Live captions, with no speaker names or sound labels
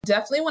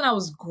Definitely when I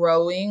was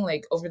growing,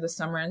 like over the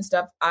summer and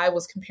stuff, I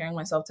was comparing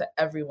myself to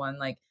everyone.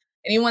 Like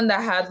anyone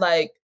that had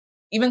like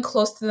even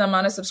close to the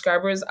amount of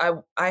subscribers I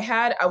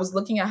was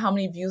looking at how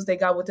many views they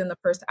got within the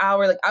first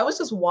hour. Like I was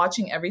just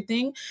watching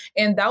everything.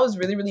 And that was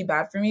really, really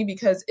bad for me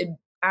because it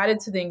added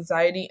to the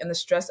anxiety and the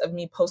stress of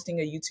me posting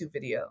a YouTube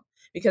video.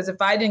 Because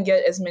if I didn't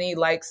get as many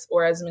likes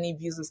or as many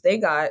views as they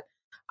got,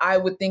 I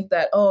would think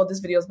that, oh, this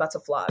video is about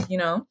to flop, you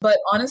know? But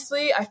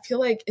honestly, I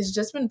feel like it's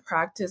just been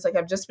practice. Like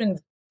I've just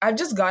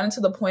gotten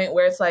to the point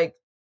where it's like,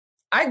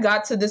 I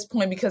got to this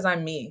point because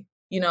I'm me,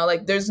 you know,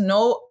 like there's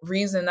no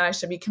reason that I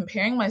should be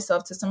comparing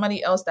myself to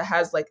somebody else that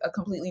has like a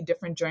completely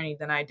different journey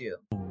than I do.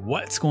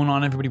 What's going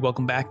on, everybody?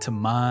 Welcome back to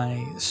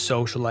My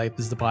Social Life.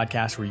 This is the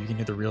podcast where you can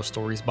hear the real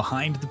stories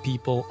behind the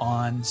people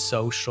on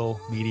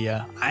social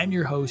media. I'm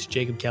your host,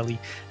 Jacob Kelly.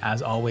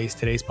 As always,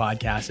 today's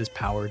podcast is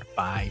powered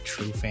by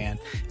TrueFan.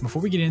 And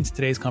before we get into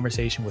today's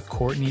conversation with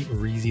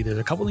Courtreezy, there's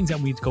a couple things that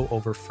we need to go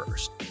over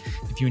first.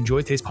 If you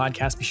enjoyed today's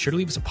podcast, be sure to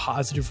leave us a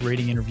positive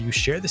rating and review,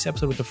 share this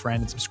episode with a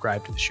friend, and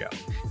subscribe to the show.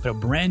 We put out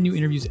brand new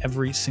interviews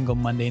every single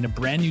Monday, and a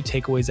brand new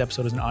Takeaways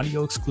episode is an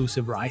audio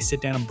exclusive where I sit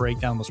down and break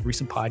down the most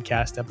recent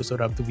podcast episode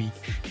of the week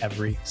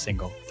every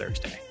single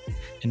Thursday.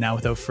 And now,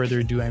 without further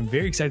ado, I'm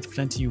very excited to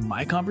present to you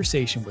my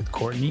conversation with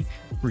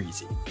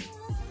Courtreezy.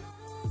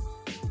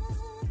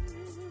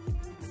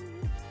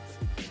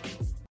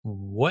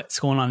 What's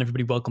going on,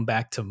 everybody? Welcome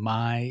back to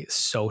My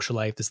Social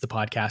Life. This is the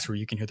podcast where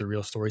you can hear the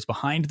real stories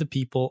behind the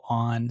people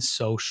on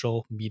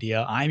social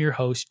media. I'm your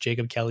host,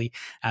 Jacob Kelly.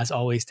 As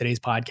always, today's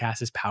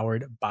podcast is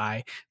powered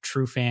by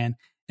TrueFan.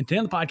 And today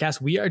on the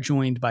podcast, we are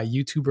joined by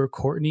YouTuber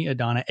Courtney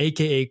Adana,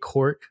 aka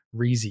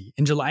Courtreezy.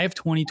 In July of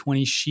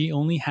 2020, she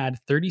only had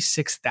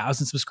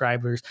 36,000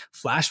 subscribers.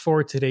 Flash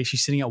forward today,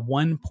 she's sitting at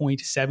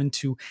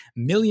 1.72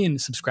 million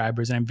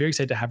subscribers. And I'm very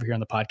excited to have her here on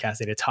the podcast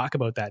today to talk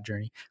about that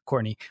journey.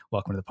 Courtney,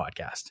 welcome to the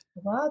podcast.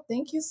 Wow,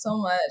 thank you so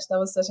much. That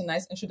was such a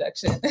nice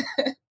introduction.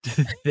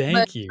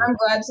 Thank you. I'm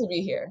glad to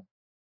be here.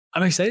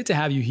 I'm excited to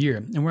have you here.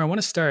 And where I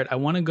want to start, I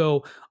want to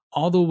go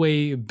all the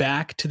way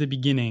back to the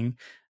beginning.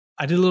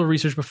 I did a little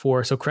research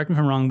before, so correct me if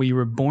I'm wrong, but you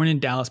were born in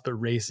Dallas but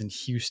raised in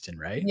Houston,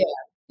 right?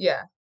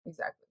 Yeah,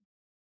 exactly.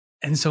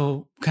 And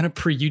so kind of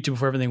pre-YouTube,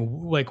 before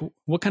everything, like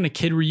what kind of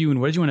kid were you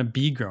and what did you want to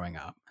be growing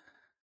up?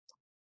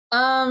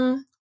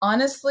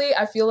 Honestly,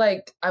 I feel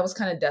like I was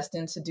kind of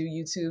destined to do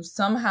YouTube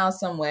somehow,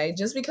 some way,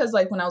 just because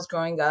like when I was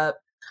growing up,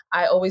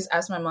 I always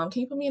asked my mom,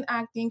 can you put me in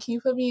acting? Can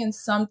you put me in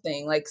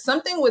something? Like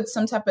something with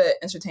some type of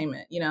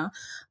entertainment, you know?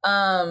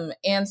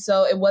 And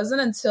so it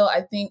wasn't until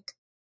I think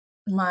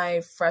my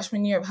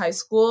freshman year of high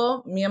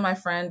school, me and my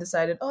friend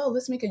decided, oh,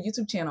 let's make a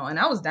YouTube channel. And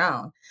I was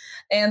down.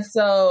 And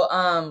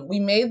so we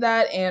made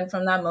that. And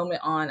from that moment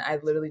on, I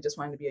literally just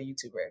wanted to be a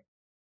YouTuber.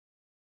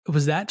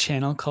 Was that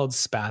channel called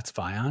Spats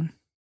Vion?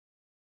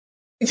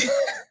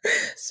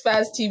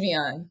 Spaz TV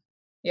on.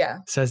 Yeah.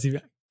 Spaz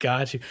TV.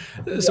 Got you.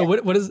 So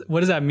what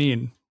does that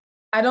mean?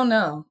 I don't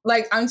know.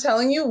 Like I'm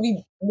telling you,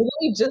 we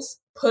literally just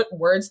put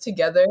words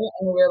together and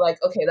we were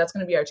like, okay, that's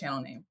going to be our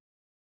channel name.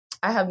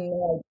 I have no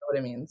idea what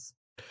it means.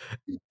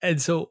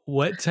 And so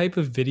what type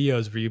of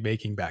videos were you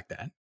making back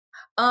then?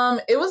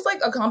 It was like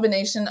a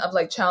combination of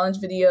like challenge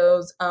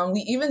videos.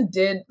 We even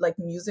did like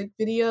music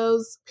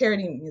videos,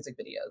 parody music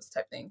videos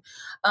type thing.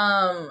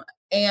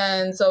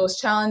 And so it was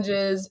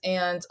challenges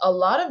and a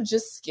lot of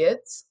just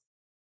skits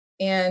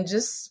and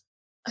just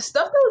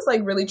stuff that was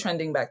like really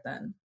trending back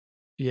then.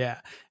 Yeah.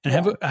 And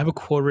I have a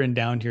quote written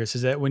down here. It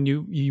says that when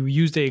you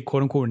used a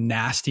quote unquote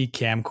nasty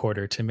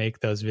camcorder to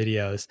make those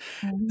videos.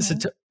 Mm-hmm. So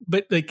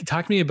but like,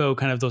 talk to me about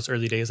kind of those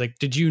early days. Like,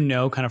 did you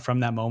know kind of from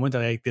that moment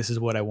that like, this is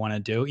what I want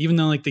to do, even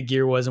though like the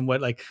gear wasn't what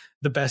like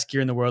the best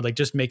gear in the world, like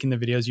just making the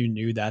videos, you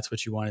knew that's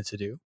what you wanted to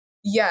do?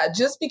 Yeah.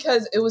 Just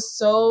because it was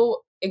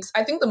so,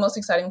 I think the most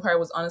exciting part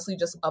was honestly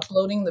just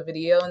uploading the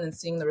video and then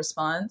seeing the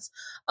response.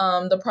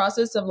 The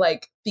process of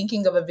like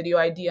thinking of a video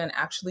idea and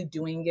actually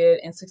doing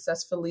it and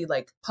successfully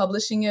like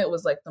publishing it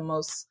was like the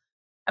most,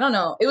 I don't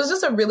know. It was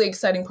just a really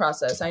exciting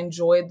process. I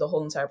enjoyed the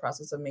whole entire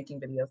process of making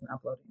videos and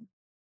uploading.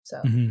 So,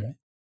 mm-hmm. Yeah.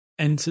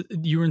 And so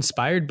you were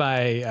inspired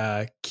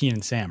by Keen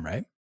and Sam,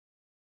 right?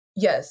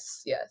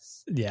 Yes.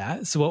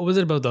 Yeah. So what was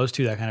it about those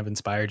two that kind of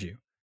inspired you?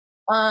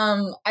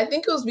 I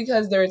think it was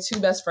because there were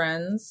two best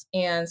friends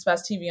and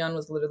Spaz TV on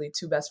was literally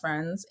two best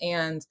friends.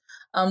 And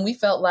we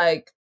felt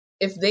like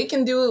if they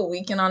can do it,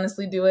 we can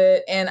honestly do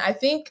it. And I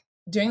think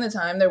during the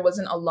time, there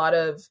wasn't a lot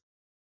of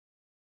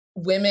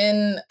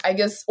women, I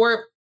guess,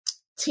 or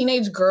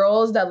teenage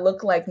girls that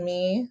look like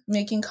me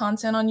making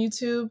content on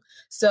YouTube.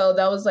 So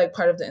that was like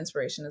part of the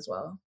inspiration as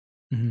well.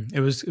 Mm-hmm. It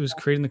was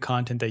creating the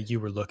content that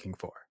you were looking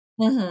for.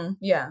 Mm-hmm.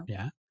 Yeah.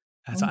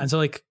 Mm-hmm. And so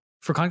like,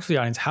 for context for the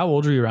audience, how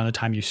old were you around the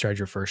time you started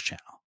your first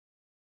channel?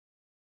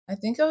 I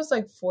think I was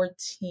like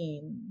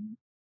 14,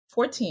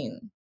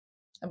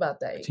 about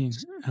that age. 14.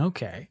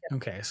 Okay. Yeah.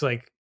 Okay. So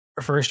like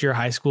a first year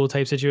high school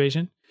type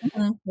situation?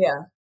 Mm-hmm.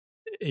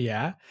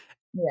 Yeah.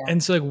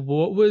 And so like,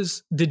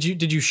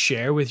 did you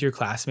share with your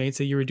classmates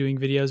that you were doing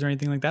videos or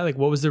anything like that? Like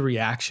what was the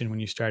reaction when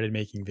you started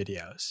making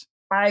videos?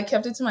 I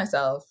kept it to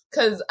myself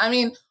because I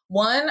mean,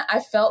 one, I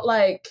felt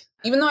like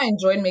even though I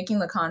enjoyed making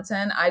the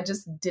content, I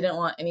just didn't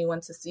want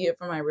anyone to see it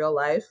from my real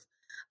life.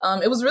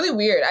 It was really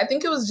weird. I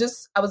think it was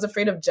just I was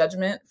afraid of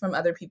judgment from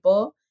other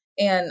people,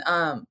 and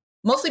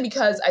mostly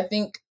because I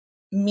think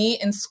me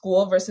in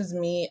school versus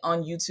me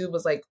on YouTube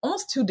was like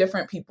almost two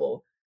different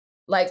people.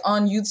 Like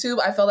on YouTube,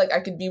 I felt like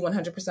I could be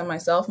 100%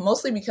 myself,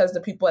 mostly because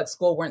the people at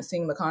school weren't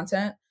seeing the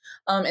content.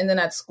 And then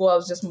at school, I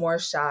was just more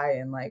shy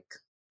and like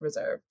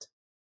reserved.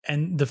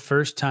 And the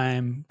first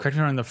time, correct me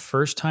if I'm wrong, the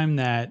first time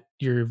that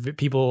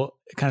people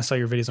kind of saw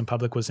your videos in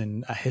public was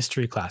in a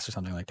history class or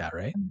something like that,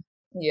 right?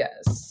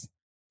 Yes.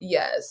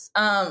 Yes.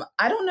 I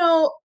don't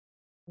know.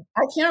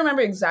 I can't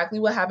remember exactly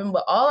what happened,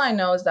 but all I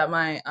know is that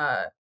my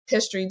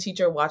history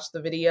teacher watched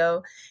the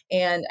video.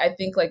 And I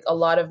think like a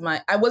lot of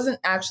I wasn't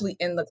actually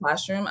in the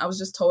classroom. I was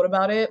just told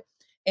about it.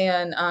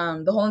 And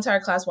the whole entire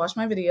class watched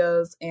my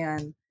videos.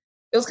 And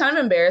it was kind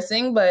of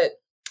embarrassing, but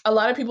a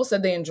lot of people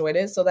said they enjoyed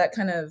it. So that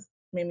kind of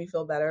made me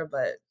feel better.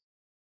 But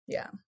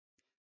yeah.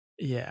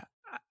 Yeah.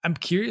 I'm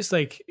curious,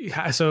 like,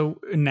 so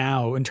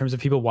now in terms of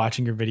people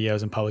watching your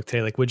videos in public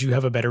today, like, would you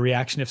have a better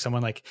reaction if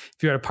someone, like,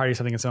 if you're at a party or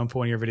something and someone put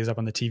one of your videos up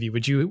on the TV,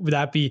 would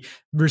that be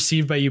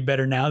received by you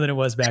better now than it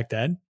was back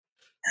then?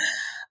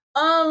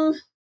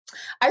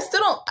 I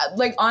still don't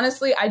like,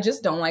 honestly, I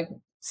just don't like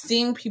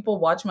seeing people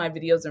watch my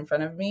videos in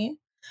front of me.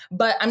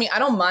 But I mean, I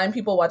don't mind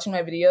people watching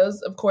my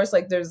videos. Of course,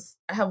 like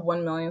I have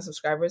 1 million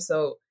subscribers.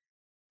 So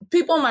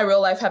people in my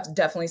real life have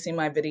definitely seen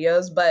my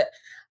videos, but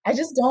I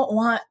just don't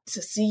want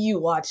to see you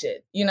watch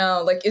it. You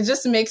know, like it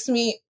just makes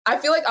me, I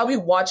feel like I'll be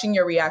watching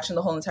your reaction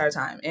the whole entire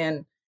time.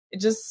 And it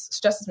just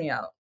stresses me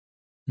out.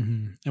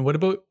 Mm-hmm. And what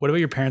about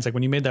your parents? Like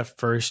when you made that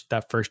first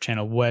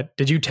channel, what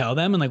did you tell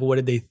them? And like, what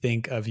did they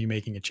think of you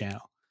making a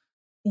channel?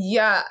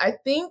 Yeah,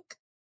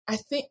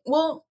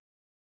 well,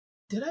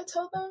 did I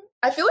tell them?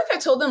 I feel like I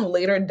told them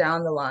later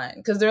down the line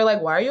because they're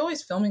like, why are you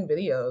always filming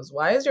videos?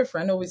 Why is your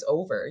friend always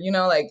over? You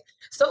know, like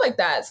stuff like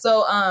that.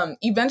 So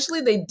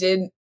eventually they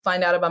did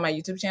find out about my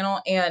YouTube channel.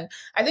 And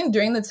I think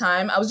during the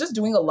time I was just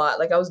doing a lot.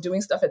 Like I was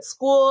doing stuff at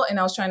school and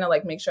I was trying to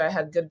like make sure I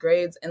had good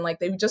grades and like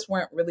they just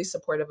weren't really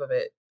supportive of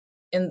it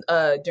in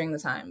during the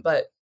time.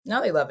 But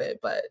now they love it.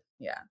 But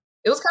yeah.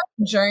 It was kind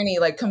of a journey,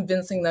 like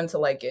convincing them to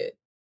like it.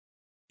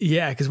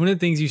 Yeah, because one of the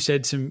things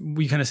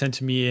we kind of sent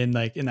to me in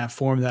that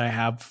form that I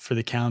have for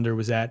the calendar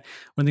was that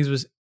one of the things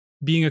was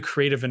being a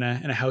creative in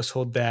a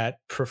household that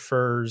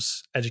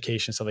prefers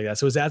education, stuff like that.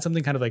 So is that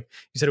something kind of like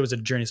you said it was a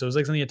journey? So it was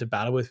like something you had to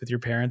battle with your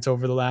parents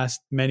over the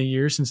last many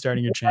years since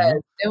starting your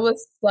channel? It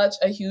was such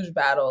a huge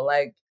battle.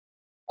 Like,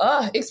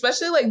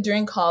 especially like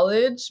during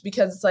college,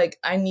 because it's like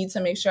I need to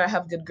make sure I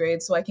have good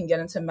grades so I can get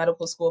into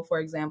medical school, for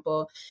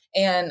example.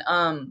 And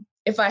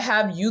if I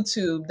have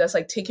YouTube that's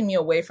like taking me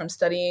away from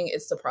studying,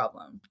 it's the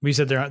problem. We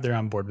said they're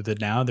on board with it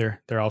now.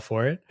 They're all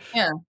for it.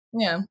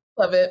 Yeah,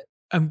 love it.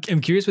 I'm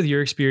curious with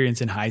your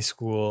experience in high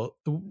school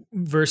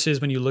versus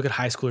when you look at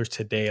high schoolers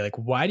today. Like,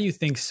 why do you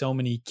think so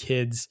many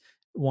kids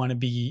want to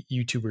be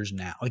YouTubers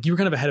now? Like, you were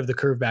kind of ahead of the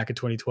curve back in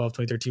 2012,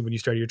 2013 when you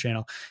started your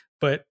channel.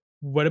 But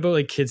what about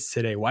like kids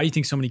today? Why do you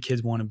think so many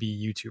kids want to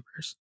be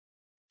YouTubers?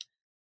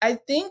 I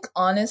think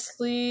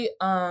honestly,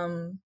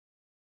 I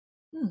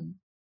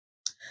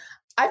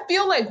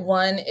feel like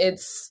one,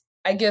 it's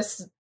I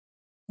guess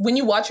when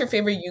you watch your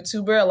favorite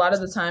YouTuber, a lot of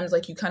the times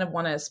like you kind of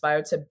want to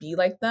aspire to be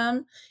like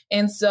them.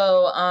 And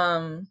so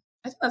I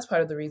think that's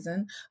part of the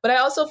reason. But I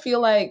also feel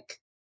like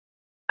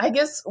I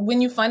guess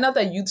when you find out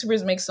that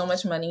YouTubers make so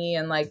much money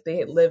and like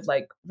they live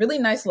like really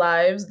nice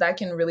lives, that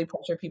can really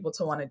pressure people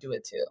to want to do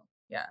it too.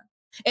 Yeah.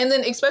 And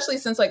then especially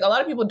since like a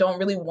lot of people don't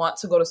really want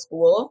to go to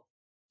school.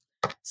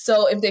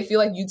 So if they feel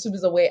like YouTube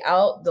is a way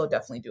out, they'll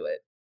definitely do it.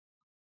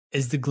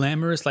 Is the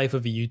glamorous life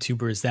of a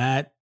YouTuber, is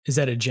that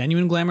a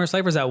genuine glamorous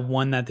life, or is that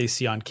one that they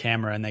see on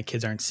camera and that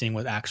kids aren't seeing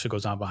what actually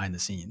goes on behind the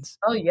scenes?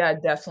 Oh yeah,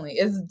 definitely.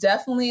 It's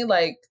definitely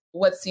like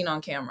what's seen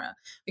on camera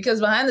because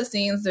behind the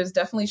scenes, there's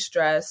definitely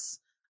stress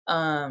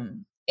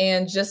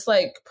and just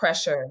like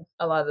pressure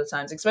a lot of the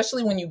times,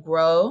 especially when you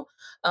grow.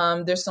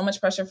 There's so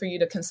much pressure for you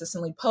to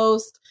consistently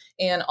post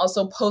and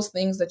also post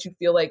things that you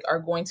feel like are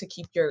going to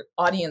keep your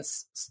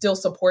audience still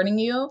supporting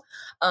you,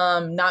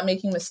 not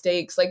making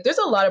mistakes. Like there's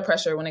a lot of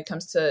pressure when it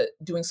comes to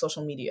doing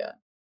social media.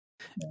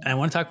 And I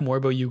want to talk more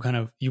about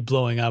you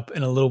blowing up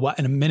in a little while,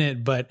 in a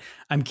minute, but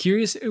I'm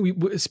curious,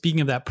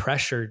 speaking of that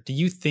pressure, do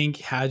you think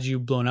had you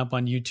blown up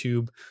on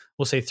YouTube,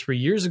 we'll say 3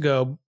 years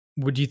ago,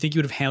 would you think you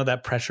would have handled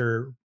that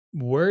pressure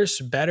worse,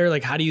 better?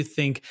 Like, how do you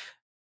think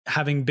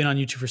having been on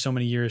YouTube for so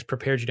many years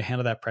prepared you to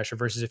handle that pressure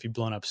versus if you'd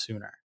blown up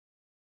sooner?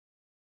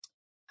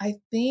 I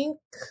think,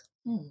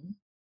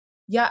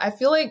 yeah, I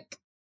feel like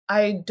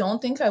I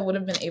don't think I would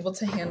have been able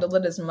to handle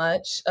it as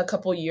much a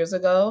couple years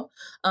ago.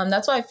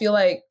 That's why I feel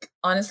like,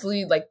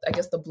 honestly, like, I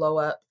guess the blow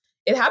up,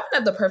 it happened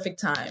at the perfect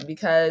time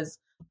because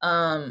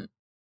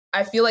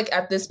I feel like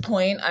at this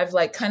point, I've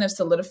like kind of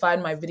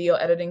solidified my video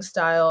editing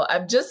style.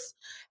 I've just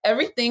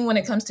everything when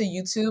it comes to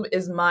YouTube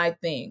is my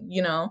thing,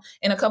 you know?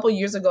 And a couple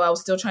years ago, I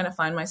was still trying to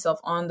find myself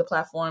on the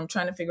platform,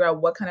 trying to figure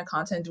out what kind of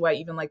content do I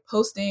even like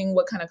posting?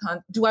 What kind of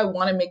do I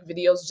want to make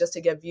videos just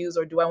to get views,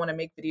 or do I want to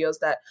make videos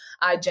that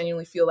I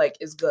genuinely feel like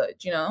is good,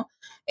 you know?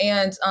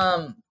 And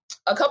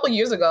a couple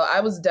years ago,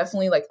 I was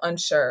definitely like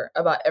unsure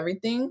about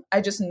everything.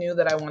 I just knew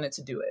that I wanted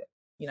to do it,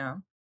 you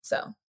know?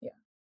 So, yeah.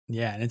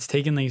 Yeah, and it's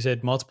taken, like you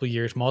said, multiple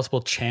years,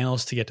 multiple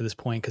channels to get to this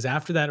point. Because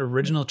after that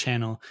original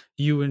channel,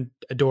 you and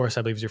Doris,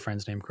 I believe is your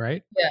friend's name,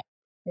 right? Yeah.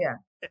 Yeah.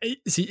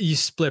 So you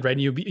split, right?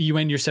 And you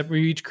went your separate.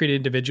 You each created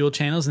individual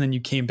channels, and then you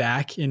came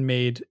back and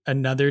made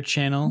another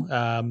channel.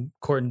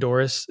 Court and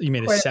Doris, you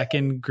made a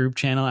second group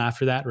channel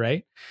after that,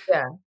 right?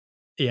 Yeah.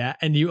 Yeah,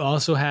 and you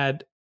also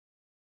had,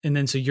 and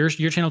then so your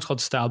channel is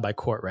called Styled by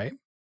Court, right?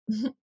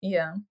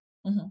 Yeah.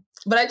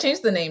 But I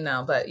changed the name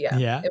now. But yeah,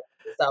 Yeah, it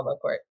was Style by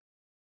Court.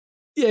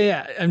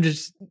 yeah. I'm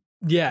just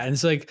and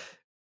it's like,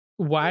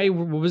 why?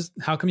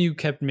 How come you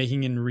kept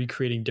making and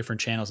recreating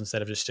different channels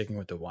instead of just sticking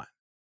with the one?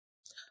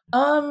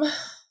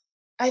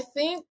 I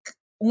think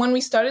when we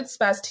started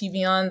Spaz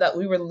TV on, that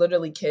we were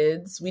literally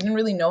kids. We didn't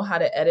really know how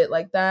to edit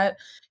like that.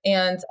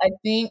 And I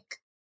think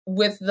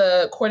with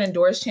the Court and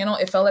Doris channel,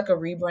 it felt like a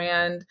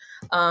rebrand.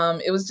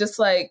 It was just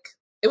like,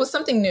 it was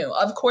something new.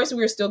 Of course, we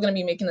were still going to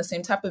be making the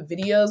same type of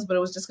videos, but it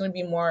was just going to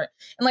be more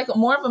in like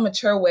more of a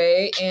mature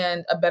way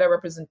and a better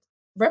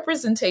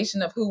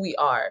representation of who we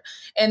are.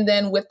 And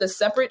then with the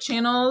separate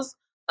channels,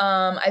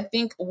 I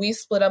think we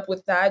split up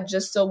with that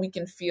just so we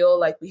can feel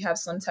like we have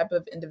some type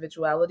of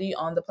individuality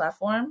on the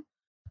platform.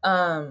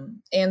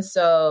 And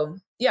so,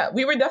 yeah,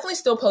 we were definitely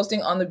still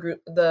posting on the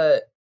group,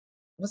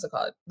 what's it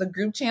called? The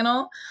group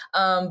channel.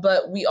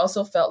 But we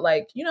also felt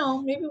like, you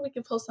know, maybe we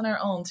could post on our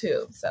own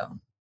too. So.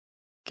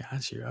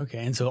 Got you.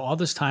 Okay. And so all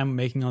this time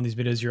making all these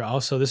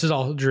videos, this is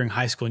all during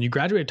high school, and you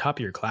graduated top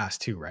of your class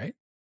too, right?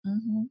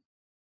 Mm-hmm.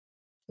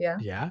 Yeah.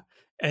 Yeah.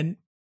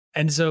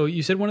 And so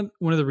you said one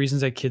of the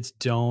reasons that kids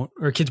want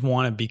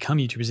to become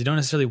YouTubers, they don't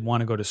necessarily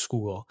want to go to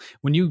school.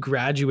 When you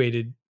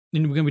graduated,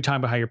 and we're going to be talking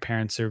about how your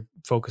parents are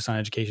focused on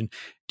education,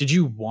 did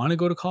you want to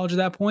go to college at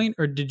that point,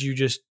 or did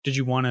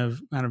you want to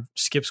kind of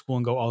skip school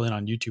and go all in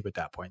on YouTube at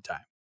that point in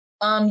time?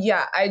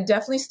 Yeah, I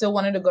definitely still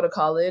wanted to go to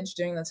college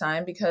during the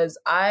time because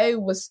I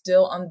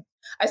still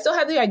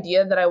had the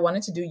idea that I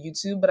wanted to do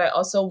YouTube, but I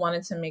also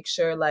wanted to make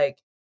sure like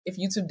if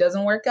YouTube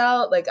doesn't work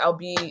out, like I'll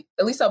be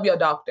a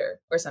doctor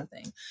or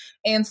something.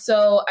 And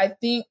so I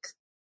think,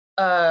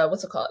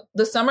 what's it called?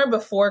 The summer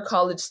before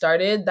college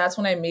started, that's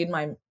when I made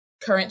my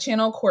current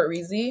channel,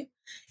 Courtreezy.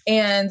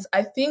 And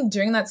I think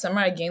during that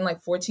summer, I gained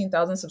like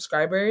 14,000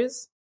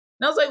 subscribers.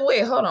 And I was like,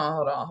 wait, hold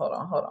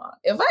on.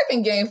 If I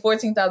can gain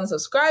 14,000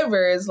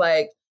 subscribers,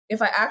 like if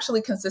I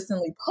actually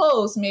consistently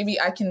post, maybe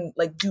I can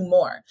like do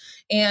more.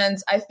 And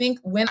I think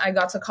when I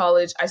got to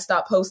college, I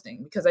stopped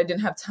posting because I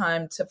didn't have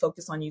time to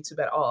focus on YouTube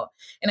at all.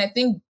 And I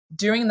think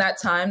during that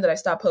time that I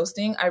stopped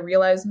posting, I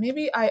realized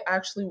maybe I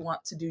actually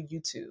want to do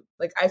YouTube.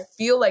 Like I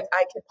feel like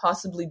I could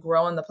possibly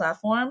grow on the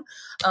platform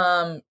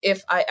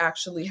if I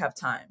actually have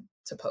time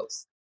to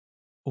post.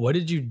 What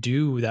did you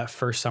do that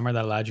first summer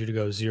that allowed you to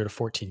go 0 to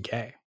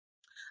 14K?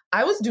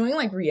 I was doing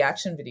like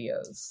reaction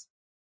videos.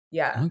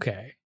 Yeah.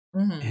 Okay.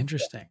 Mm-hmm.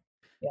 Interesting.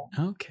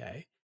 Yeah.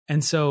 Okay.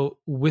 And so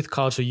with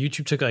college, so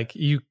YouTube took like,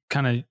 you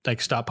kind of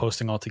like stopped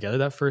posting altogether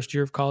that first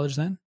year of college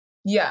then?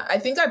 Yeah. I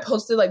think I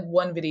posted like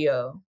one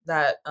video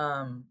that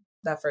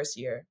first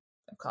year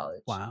of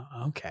college. Wow.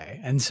 Okay.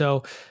 And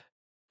so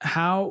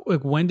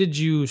when did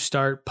you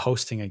start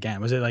posting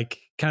again? Was it like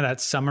kind of that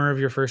summer of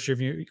your first year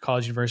of your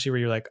college university where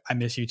you're like, I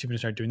miss YouTube and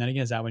start doing that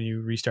again? Is that when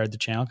you restarted the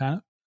channel kind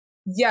of?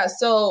 Yeah.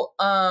 So,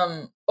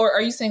 or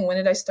are you saying when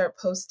did I start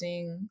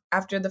posting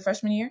after the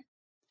freshman year?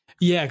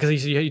 Yeah,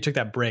 because you took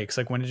that break.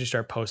 So like, when did you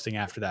start posting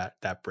after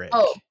that break?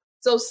 Oh,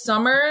 so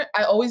summer,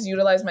 I always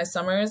utilize my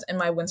summers and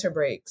my winter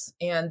breaks.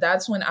 And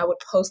that's when I would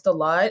post a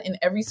lot. And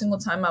every single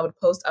time I would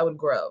post, I would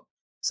grow.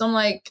 So I'm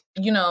like,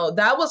 you know,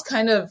 that was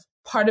kind of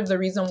part of the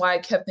reason why I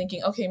kept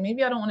thinking, okay,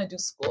 maybe I don't want to do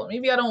school.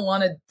 Maybe I don't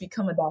want to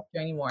become a doctor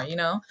anymore, you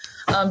know,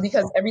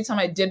 because every time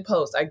I did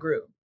post, I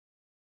grew.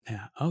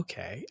 Yeah.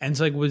 Okay. And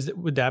so like,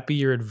 would that be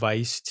your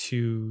advice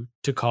to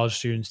college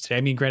students today?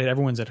 I mean, granted,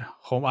 everyone's at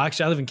home.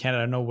 Actually, I live in Canada.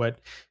 I don't know what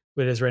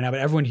it is right now, but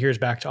everyone here is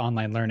back to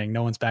online learning.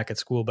 No one's back at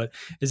school. But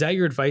is that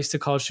your advice to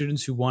college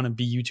students who want to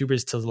be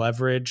YouTubers, to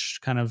leverage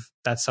kind of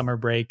that summer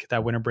break,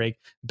 that winter break,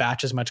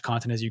 batch as much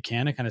content as you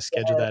can and kind of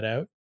schedule that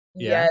out?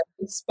 Yeah,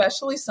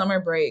 especially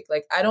summer break.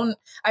 Like I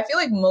feel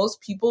like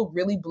most people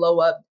really blow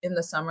up in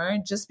the summer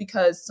just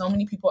because so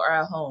many people are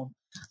at home.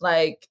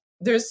 Like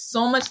there's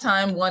so much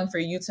time, one, for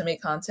you to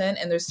make content,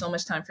 and there's so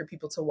much time for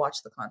people to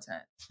watch the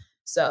content.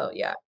 So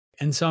yeah.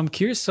 And so I'm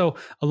curious, so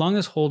along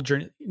this whole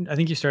journey, I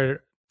think you started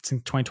in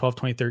 2012,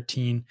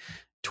 2013,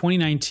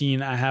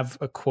 2019, I have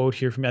a quote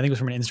here from, I think it was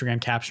from an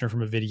Instagram caption or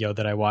from a video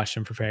that I watched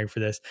in preparing for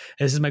this.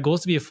 This is, my goal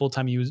is to be a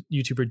full-time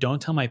YouTuber.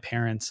 Don't tell my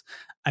parents.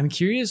 I'm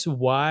curious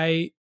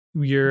why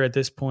you're at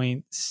this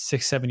point,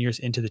 6-7 years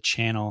into the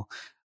channel.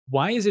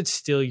 Why is it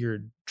still your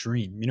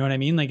dream? You know what I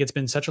mean? Like it's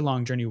been such a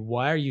long journey.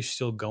 Why are you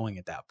still going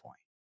at that point?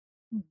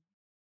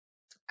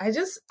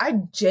 I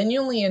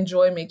genuinely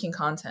enjoy making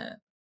content.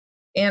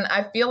 And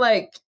I feel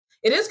like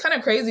it is kind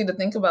of crazy to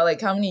think about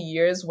like how many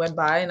years went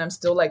by and I'm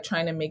still like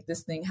trying to make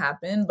this thing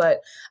happen.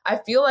 But I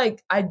feel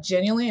like I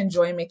genuinely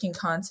enjoy making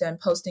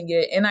content, posting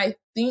it. And I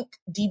think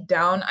deep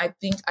down, I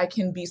think I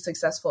can be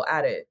successful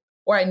at it,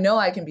 or I know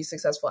I can be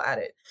successful at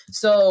it.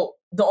 So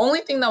the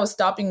only thing that was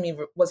stopping me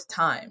was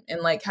time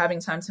and like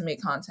having time to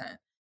make content.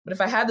 But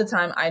if I had the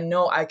time, I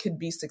know I could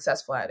be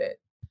successful at it.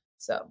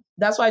 So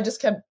that's why I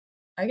just kept,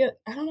 I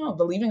don't know,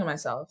 believing in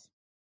myself.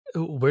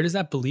 Where does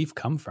that belief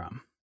come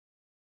from?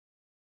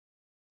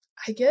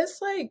 I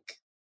guess like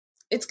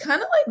it's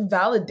kind of like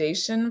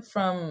validation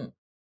from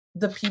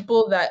the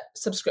people that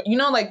subscribe. You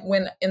know, like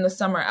when in the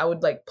summer I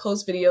would like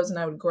post videos and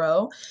I would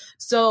grow.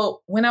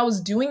 So when I was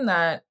doing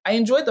that, I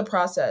enjoyed the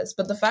process.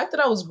 But the fact that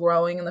I was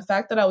growing and the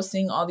fact that I was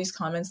seeing all these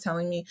comments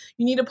telling me,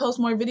 you need to post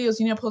more videos,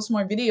 you need to post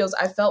more videos,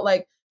 I felt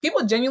like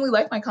people genuinely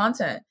like my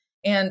content.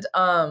 And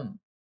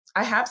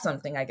I have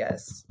something, I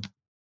guess.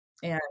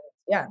 And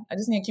yeah, I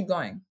just need to keep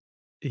going.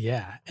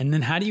 Yeah. And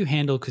then how do you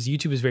handle, because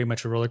YouTube is very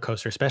much a roller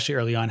coaster, especially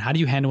early on. How do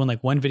you handle when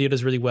like one video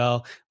does really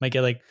well, might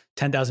get like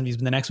 10,000 views,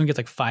 but the next one gets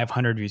like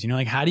 500 views? You know,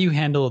 like how do you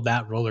handle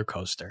that roller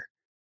coaster?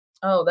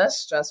 Oh, that's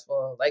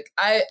stressful. Like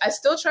I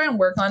still try and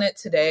work on it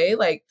today,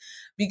 like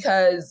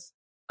because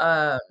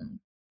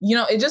you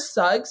know, it just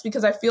sucks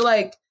because I feel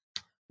like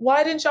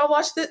why didn't y'all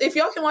watch this? If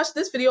y'all can watch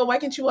this video, why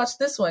can't you watch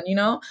this one? You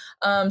know?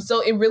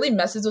 So it really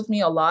messes with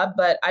me a lot,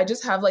 but I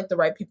just have like the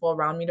right people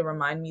around me to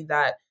remind me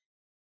that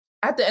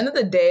at the end of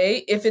the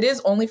day, if it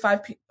is only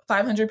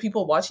 500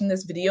 people watching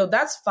this video,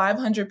 that's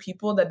 500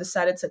 people that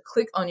decided to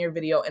click on your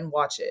video and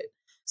watch it.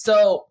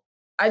 So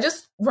I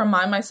just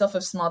remind myself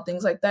of small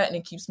things like that and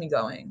it keeps me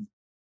going.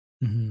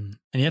 Mm-hmm.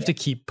 And you have to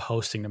keep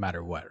posting no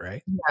matter what,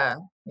 right? Yeah.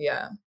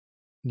 Yeah.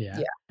 Yeah.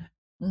 Yeah.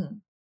 Mm-hmm.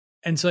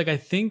 And so like,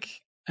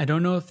 I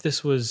don't know if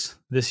this was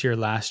this year,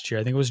 last year.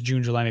 I think it was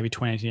June, July, maybe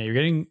 2019. Yeah, you're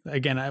getting,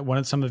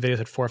 again, some of the videos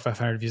had 400 or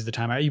 500 views at the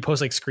time. You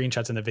post like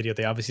screenshots in the video.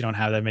 They obviously don't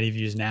have that many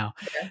views now.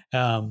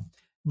 Yeah.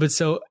 But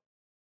so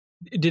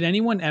did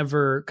anyone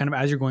ever kind of,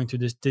 as you're going through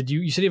this,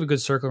 you said you have a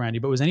good circle around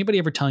you, but was anybody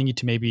ever telling you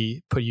to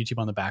maybe put YouTube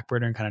on the back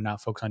burner and kind of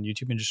not focus on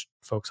YouTube and just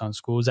focus on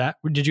school?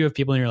 Did you have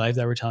people in your life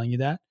that were telling you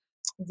that?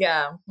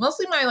 Yeah.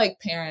 Mostly my like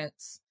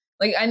parents.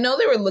 Like I know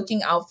they were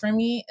looking out for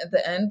me at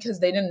the end because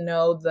they didn't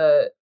know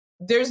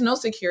there's no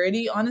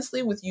security,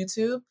 honestly, with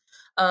YouTube.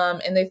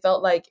 And they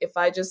felt like if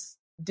I just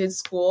did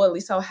school, at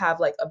least I'll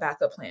have like a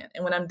backup plan.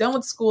 And when I'm done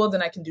with school,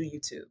 then I can do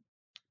YouTube.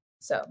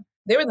 So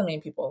they were the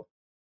main people.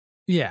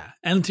 Yeah.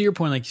 And to your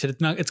point, like you said,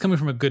 it's coming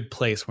from a good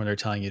place when they're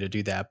telling you to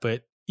do that.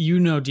 But you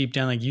know, deep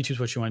down, like YouTube's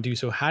what you want to do.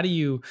 So how do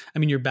you, I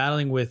mean, you're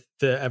battling with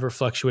the ever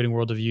fluctuating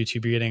world of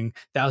YouTube. You're getting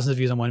thousands of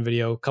views on one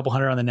video, a couple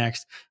hundred on the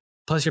next.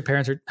 Plus your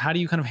parents how do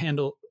you kind of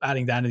handle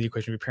adding that into the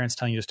equation? Your parents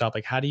telling you to stop,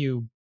 like, how do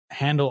you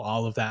handle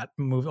all of that,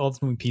 move all the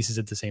moving pieces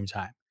at the same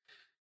time?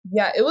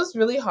 Yeah, it was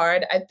really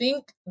hard. I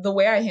think the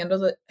way I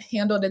handled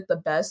it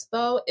the best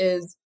though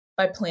is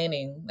by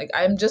planning. Like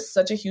I'm just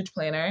such a huge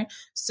planner.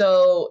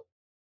 So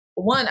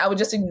one, I would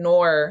just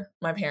ignore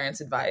my parents'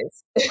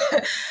 advice.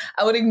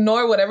 I would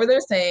ignore whatever they're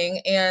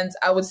saying and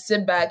I would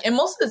sit back. And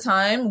most of the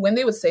time when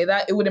they would say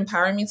that, it would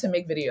empower me to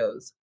make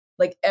videos.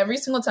 Like every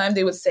single time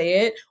they would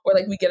say it, or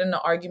like we get in an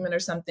argument or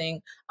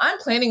something, I'm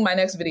planning my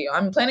next video.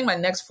 I'm planning my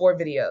next 4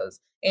 videos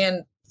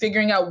and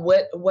figuring out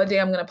what day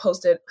I'm going to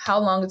post it, how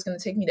long it's going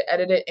to take me to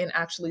edit it and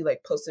actually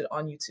like post it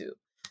on YouTube.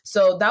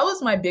 So that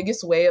was my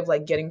biggest way of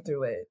like getting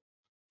through it.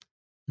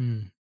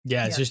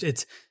 Yeah, it's just,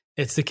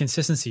 it's the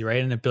consistency,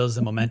 right? And it builds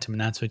the momentum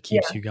and that's what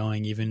keeps you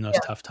going, even in those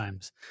tough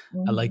times.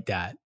 Mm-hmm. I like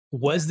that.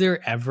 Was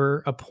there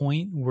ever a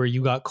point where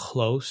you got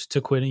close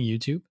to quitting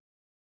YouTube?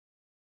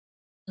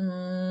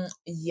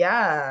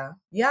 Yeah,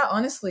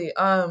 honestly.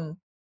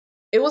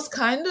 It was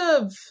kind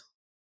of,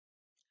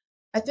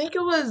 I think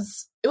it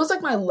was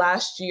like my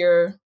last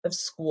year of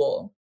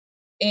school.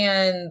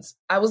 And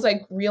I was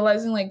like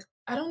realizing like,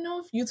 I don't know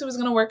if YouTube is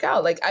going to work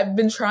out. Like I've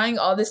been trying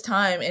all this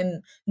time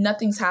and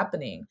nothing's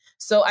happening.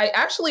 So I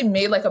actually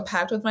made like a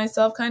pact with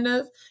myself kind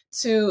of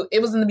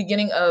it was in the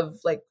beginning of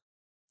like,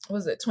 what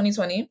was it,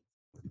 2020?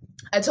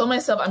 I told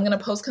myself I'm going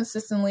to post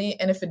consistently.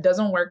 And if it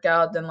doesn't work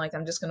out, then like,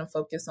 I'm just going to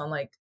focus on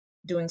like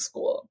doing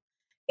school.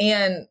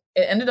 And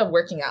it ended up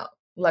working out,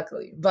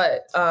 luckily.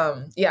 But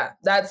yeah,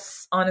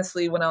 that's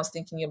honestly when I was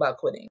thinking about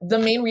quitting. The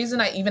main reason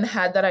I even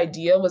had that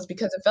idea was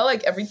because it felt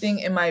like everything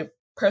in my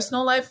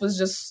personal life was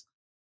just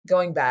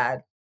going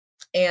bad.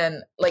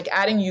 And like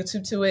adding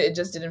YouTube to it, it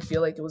just didn't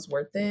feel like it was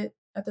worth it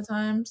at the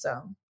time.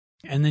 So.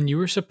 And then you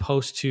were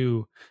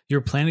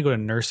planning to go to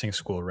nursing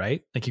school,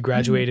 right? Like you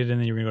graduated and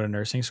then you were going to go to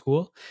nursing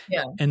school.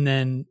 Yeah. And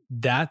then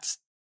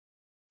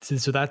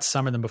so that's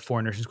summer, then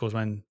before nursing school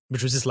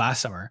which was this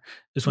last summer,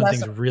 is when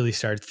things really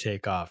started to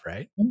take off,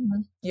 right?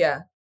 Mm-hmm.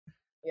 Yeah.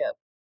 Yep.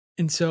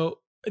 And so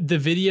the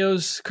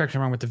videos, correct me if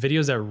I'm wrong, but the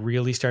videos that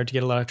really started to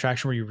get a lot of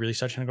traction where you really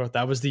started to grow,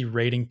 that was the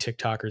rating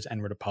TikTokers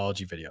N-word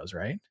apology videos,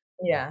 right?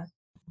 Yeah.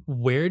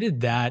 Where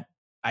did that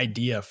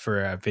idea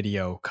for a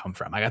video come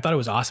from? Like, I thought it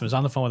was awesome. I was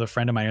on the phone with a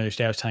friend of mine earlier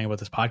today. I was telling him about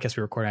this podcast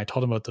we recorded. I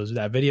told him about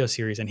that video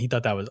series, and he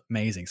thought that was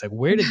amazing. It's like,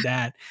 where did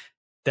that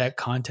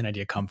content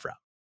idea come from?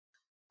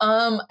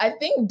 I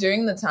think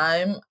during the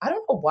time, I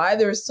don't know why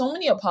there were so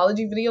many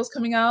apology videos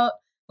coming out.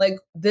 Like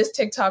this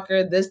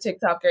TikToker,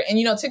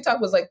 and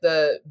TikTok was like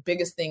the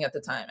biggest thing at the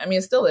time. I mean,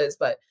 it still is,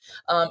 but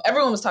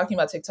everyone was talking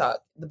about TikTok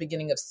the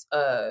beginning of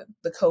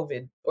the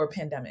COVID or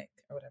pandemic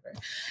or whatever.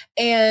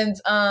 And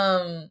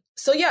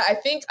so yeah, I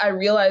think I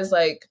realized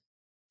like,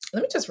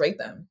 let me just rate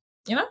them.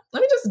 Let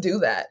me just do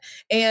that.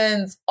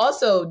 And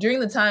also during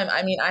the time,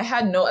 I mean, I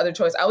had no other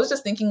choice. I was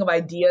just thinking of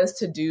ideas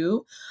to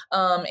do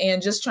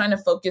and just trying to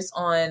focus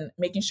on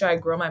making sure I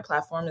grow my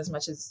platform as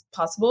much as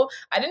possible.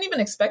 I didn't even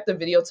expect the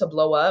video to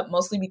blow up,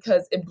 mostly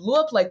because it blew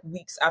up like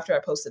weeks after I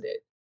posted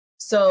it.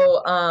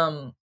 So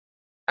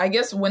I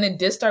guess when it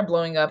did start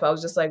blowing up, I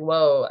was just like,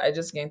 whoa, I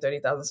just gained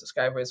 30,000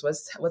 subscribers.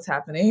 What's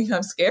happening?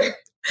 I'm scared.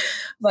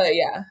 But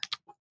yeah.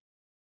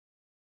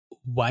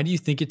 Why do you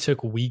think it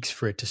took weeks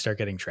for it to start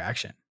getting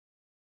traction?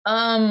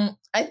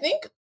 I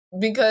think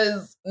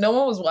because no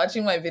one was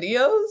watching my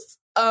videos.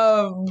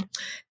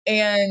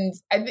 And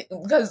I think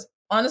because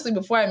honestly,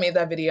 before I made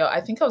that video,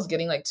 I think I was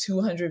getting like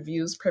 200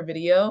 views per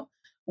video,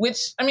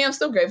 which I mean, I'm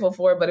still grateful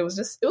for, but it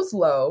was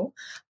low.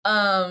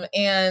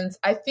 And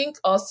I think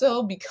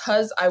also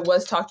because I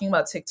was talking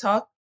about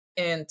TikTok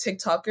and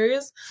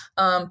TikTokers,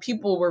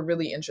 people were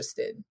really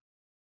interested.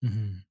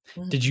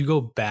 Mm-hmm. Did you go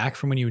back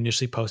from when you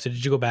initially posted?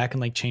 Did you go back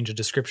and like change the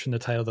description, the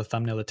title, the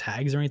thumbnail, the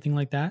tags, or anything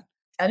like that?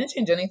 I didn't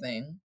change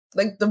anything.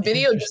 Like the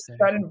video just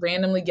started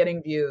randomly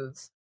getting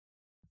views.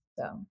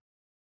 So.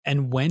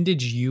 And when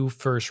did you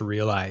first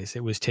realize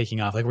it was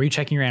taking off? Like, were you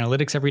checking your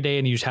analytics every day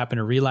and you just happened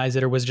to realize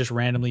it? Or was it just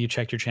randomly you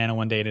checked your channel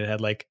one day and it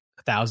had like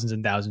thousands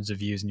and thousands of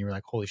views and you were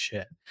like, holy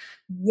shit?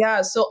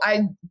 Yeah. So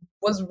I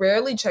was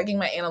rarely checking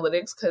my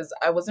analytics because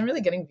I wasn't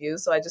really getting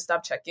views. So I just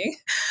stopped checking.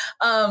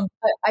 But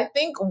I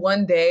think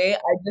one day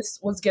I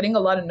just was getting a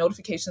lot of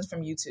notifications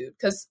from YouTube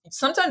because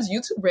sometimes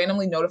YouTube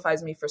randomly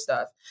notifies me for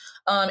stuff.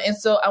 And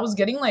so I was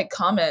getting like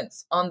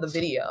comments on the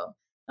video.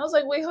 I was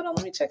like, wait, hold on,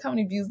 let me check how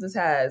many views this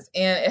has.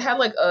 And it had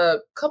like a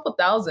couple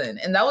thousand.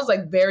 And that was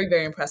like very,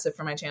 very impressive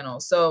for my channel.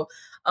 So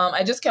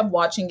I just kept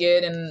watching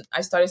it and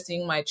I started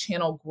seeing my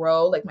channel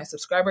grow, like my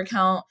subscriber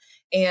count.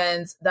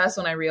 And that's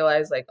when I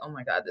realized like, oh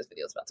my God, this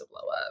video is about to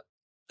blow up.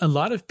 A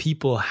lot of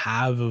people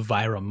have a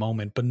viral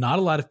moment, but not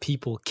a lot of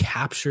people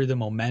capture the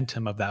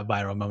momentum of that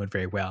viral moment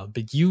very well.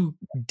 But you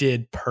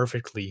did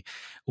perfectly.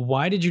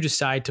 Why did you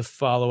decide to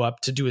follow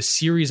up to do a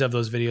series of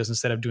those videos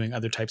instead of doing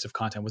other types of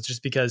content? Was it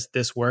just because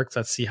this worked?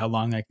 Let's see how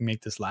long I can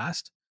make this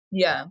last.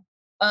 Yeah.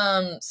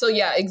 So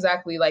yeah,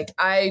 exactly. Like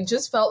I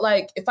just felt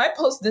like if I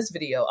post this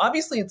video,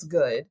 obviously it's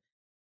good.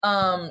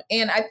 And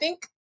I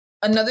think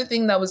another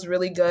thing that was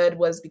really good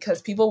was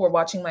because people were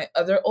watching my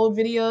other old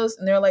videos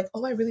and they're like,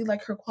 oh, I really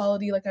like her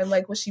quality. Like I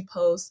like what she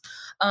posts.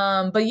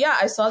 But yeah,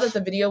 I saw that the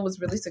video was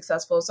really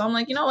successful. So I'm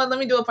like, you know what, let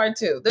me do a part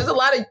 2. There's a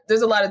lot of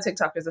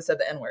TikTokers that said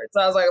the N-word.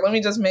 So I was like, let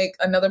me just make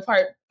a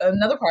part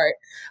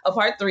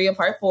 3, a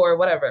part 4,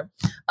 whatever.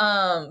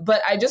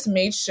 But I just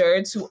made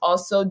sure to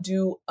also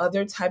do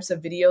other types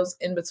of videos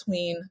in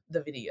between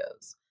the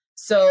videos.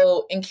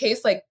 So in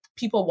case like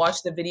people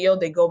watch the video,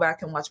 they go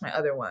back and watch my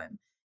other one.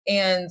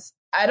 And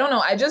I don't know.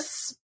 I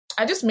just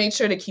made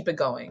sure to keep it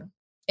going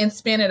and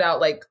span it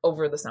out like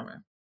over the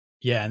summer.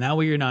 Yeah, and that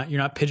way you're not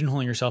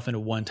pigeonholing yourself into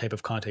one type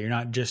of content. You're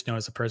not just known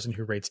as a person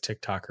who rates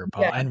TikTok or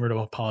N-word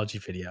apology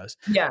videos.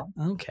 Yeah.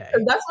 Okay.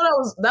 That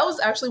was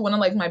actually one of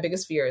like my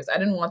biggest fears. I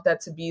didn't want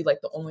that to be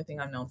like the only thing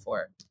I'm known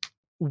for.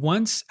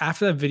 Once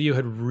after that video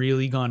had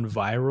really gone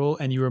viral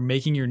and you were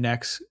making your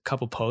next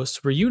couple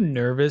posts, were you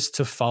nervous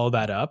to follow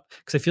that up?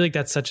 Because I feel like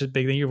that's such a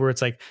big thing where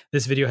it's like,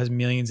 this video has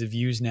millions of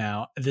views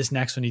now. This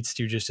next one needs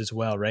to do just as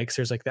well, right? Because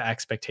there's like the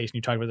expectation.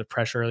 You talked about the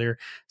pressure earlier.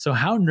 So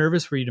how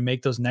nervous were you to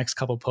make those next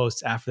couple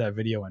posts after that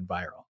video went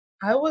viral?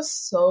 I was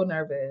so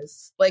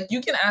nervous. Like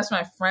you can ask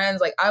my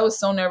friends, like I was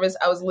so nervous.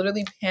 I was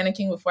literally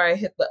panicking before I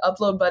hit the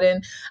upload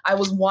button. I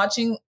was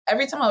watching,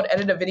 every time I would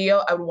edit a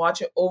video, I would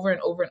watch it over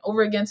and over and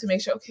over again to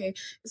make sure, okay,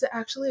 is it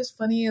actually as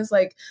funny as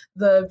like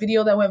the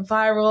video that went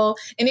viral?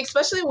 And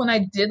especially when I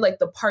did like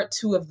the part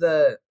 2 of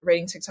the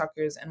rating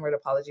TikTokers N-word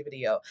apology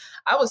video,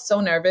 I was so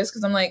nervous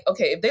because I'm like,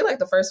 okay, if they like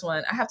the first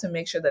one, I have to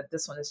make sure that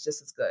this one is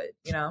just as good,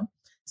 you know?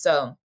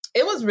 So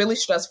it was really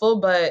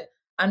stressful, but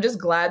I'm just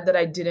glad that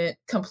I didn't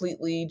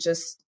completely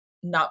just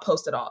not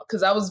post at all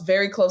because I was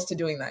very close to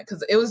doing that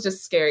because it was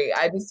just scary.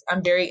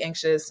 I'm very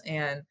anxious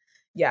and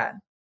yeah.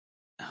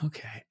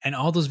 Okay. And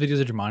all those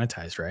videos are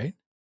demonetized, right?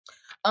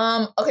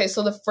 Okay,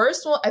 so the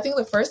first one, I think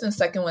the first and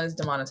second one is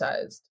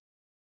demonetized.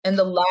 And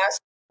the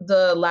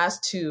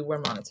last 2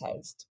 were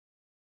monetized.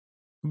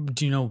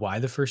 Do you know why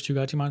the first 2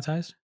 got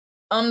demonetized?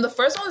 The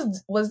first one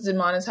was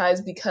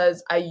demonetized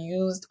because I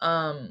used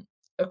a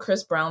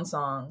Chris Brown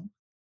song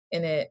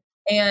in it.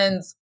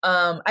 And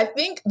I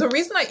think the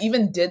reason I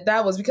even did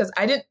that was because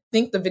I didn't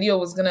think the video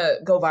was gonna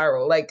go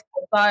viral. Like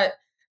I thought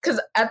because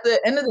at the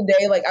end of the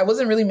day, like I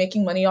wasn't really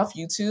making money off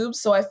YouTube.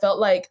 So I felt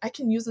like I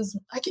can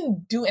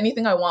do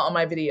anything I want on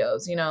my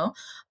videos, you know?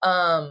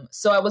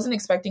 So I wasn't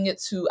expecting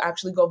it to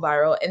actually go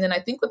viral. And then I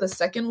think with the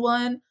second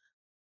one,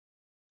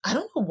 I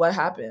don't know what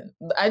happened.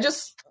 I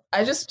just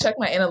checked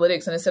my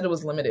analytics and it said it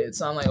was limited.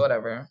 So I'm like,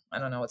 whatever. I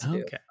don't know what to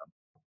do. Okay.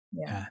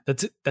 Yeah.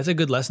 Yeah, that's a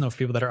good lesson though for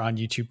people that are on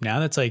YouTube now.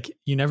 That's like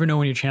you never know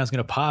when your channel's going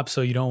to pop,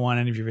 so you don't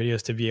want any of your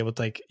videos to be able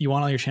to you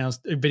want all your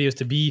videos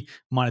to be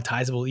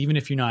monetizable, even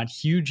if you're not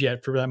huge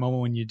yet. For that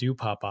moment when you do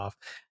pop off,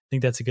 I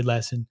think that's a good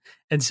lesson.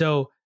 And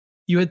so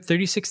you had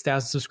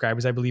 36,000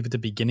 subscribers, I believe, at the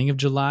beginning of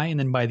July, and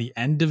then by the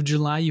end of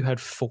July, you had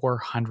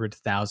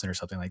 400,000 or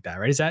something like that,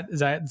 right? Is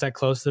that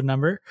close to the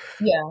number?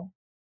 Yeah.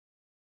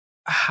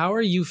 How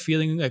are you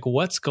feeling? Like,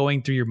 what's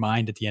going through your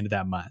mind at the end of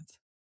that month?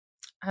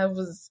 I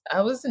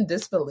was in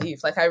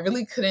disbelief. Like I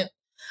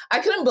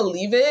couldn't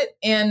believe it.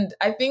 And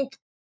I think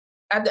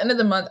at the end of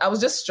the month, I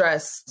was just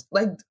stressed,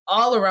 like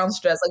all around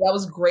stressed. Like I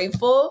was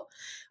grateful,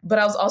 but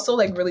I was also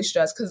like really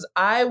stressed because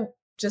I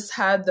just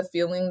had the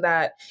feeling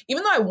that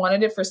even though I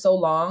wanted it for so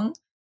long,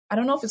 I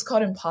don't know if it's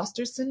called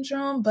imposter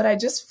syndrome, but I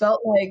just felt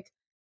like,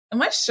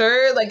 am I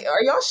sure? Like,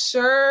 are y'all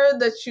sure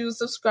that you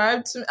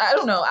subscribe to me? I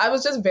don't know. I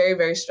was just very,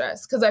 very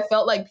stressed because I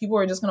felt like people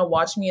were just going to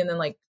watch me and then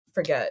like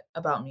forget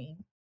about me.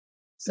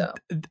 So.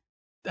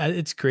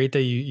 It's great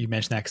that you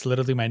mentioned that, because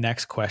literally my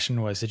next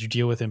question was, did you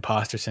deal with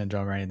imposter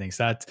syndrome or anything?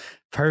 So that's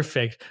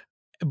perfect.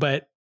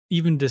 But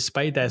even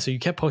despite that, so you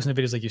kept posting the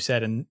videos like you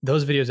said, and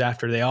those videos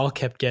after, they all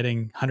kept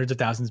getting hundreds of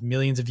thousands,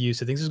 millions of views.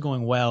 So things was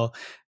going well.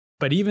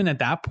 But even at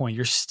that point,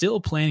 you're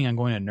still planning on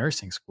going to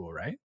nursing school,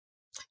 right?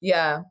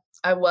 Yeah,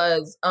 I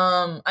was.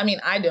 I mean,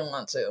 I didn't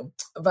want to,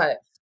 but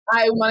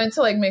I wanted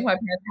to like make my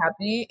parents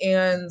happy.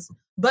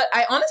 But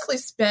I honestly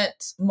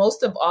spent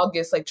most of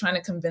August like trying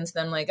to convince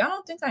them, like, I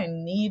don't think I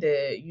need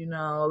it, you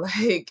know,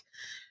 like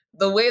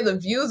the way the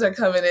views are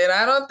coming in,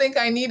 I don't think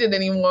I need it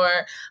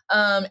anymore.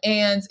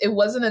 And it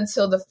wasn't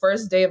until the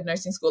first day of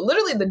nursing school,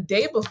 literally the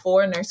day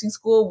before nursing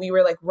school, we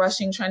were like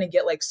rushing, trying to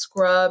get like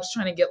scrubs,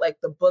 trying to get like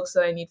the books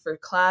that I need for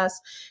class.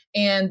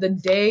 And the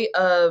day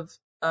of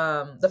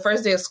the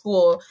first day of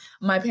school,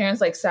 my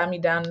parents like sat me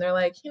down and they're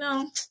like, you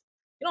know,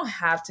 you don't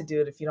have to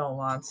do it if you don't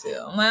want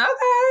to. I'm like,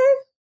 okay,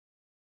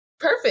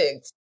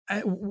 perfect.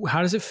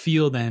 How does it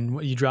feel then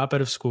when you drop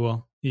out of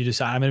school? You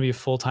decide, I'm going to be a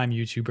full-time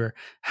YouTuber.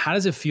 How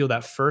does it feel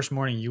that first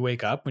morning you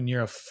wake up when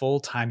you're a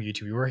full-time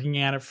YouTuber? You're working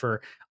at it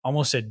for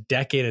almost a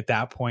decade at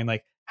that point.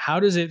 Like, how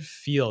does it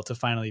feel to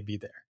finally be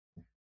there?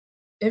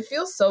 It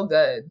feels so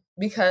good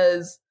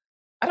because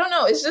I don't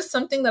know, it's just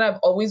something that I've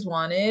always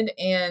wanted.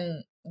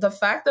 And the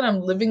fact that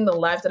I'm living the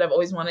life that I've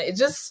always wanted, it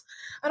just,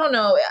 I don't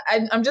know,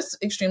 I'm just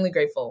extremely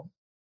grateful.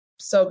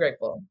 So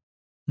grateful.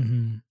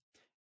 Mm-hmm.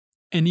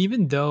 And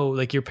even though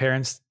like your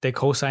parents, they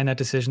co-signed that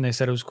decision, they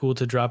said it was cool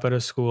to drop out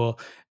of school,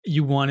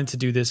 you wanted to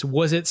do this.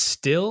 Was it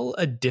still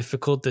a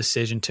difficult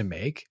decision to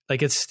make?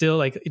 Like it's still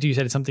like, you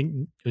said it's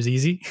something, it was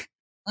easy?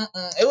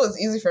 It was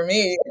easy for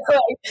me.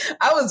 Like,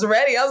 I was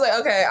ready. I was like,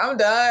 okay, I'm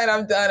done.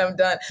 I'm done. I'm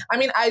done. I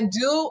mean, I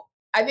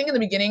think in the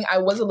beginning I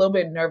was a little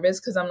bit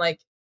nervous because I'm like,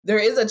 there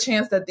is a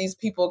chance that these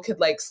people could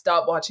like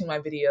stop watching my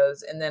videos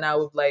and then I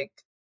would like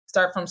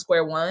start from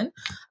square one.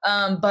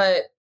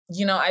 But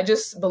you know, I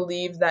just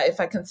believe that if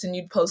I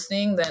continued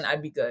posting, then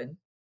I'd be good.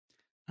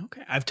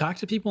 Okay. I've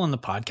talked to people on the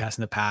podcast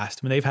in the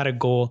past when they've had a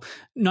goal,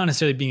 not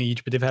necessarily being a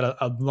YouTuber, but they've had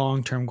a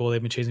long-term goal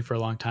they've been chasing for a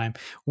long time.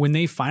 When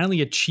they finally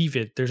achieve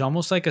it, there's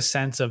almost like a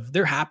sense of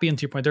they're happy, and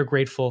to your point, they're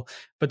grateful,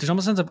 but there's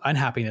almost a sense of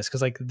unhappiness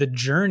because like the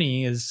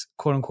journey is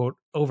quote unquote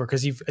over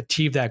because you've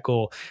achieved that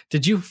goal.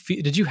 Did you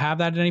have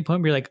that at any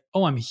point where you're like,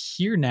 oh, I'm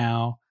here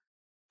now?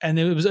 And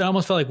it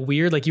almost felt like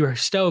weird, like you were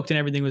stoked and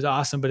everything was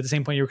awesome, but at the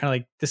same point you were kind of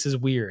like, this is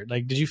weird.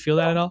 Like, did you feel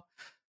that at all?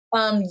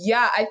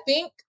 Yeah, I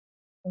think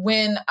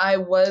when I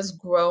was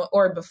growing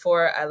or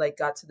before I like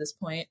got to this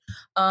point,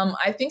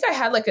 I think I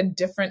had like a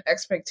different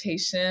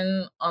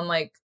expectation on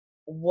like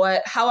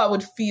how I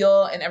would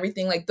feel and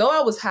everything. Like though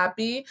I was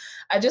happy,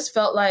 I just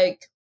felt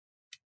like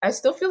I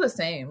still feel the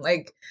same.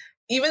 Like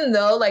even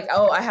though like,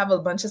 oh, I have a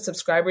bunch of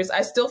subscribers,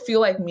 I still feel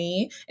like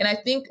me. And I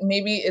think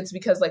maybe it's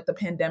because like the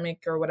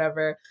pandemic or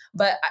whatever,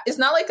 but it's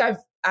not like I've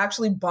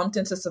actually bumped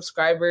into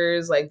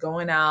subscribers like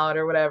going out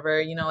or whatever,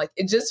 you know, like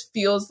it just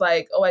feels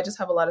like, oh, I just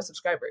have a lot of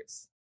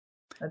subscribers.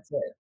 That's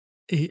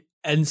it.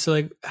 And so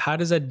like, how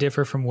does that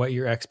differ from what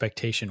your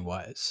expectation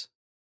was?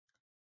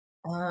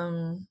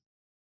 Um,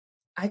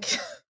 I can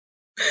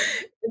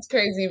it's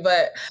crazy,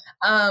 but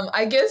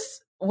I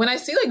guess when I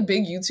see like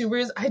big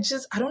YouTubers, I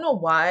don't know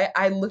why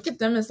I look at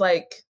them as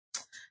like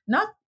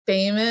not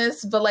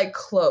famous, but like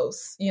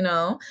close, you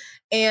know?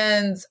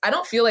 And I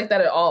don't feel like that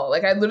at all.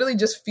 Like I literally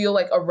just feel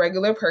like a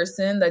regular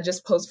person that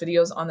just posts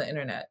videos on the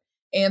internet.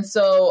 And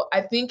so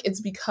I think it's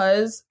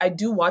because I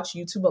do watch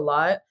YouTube a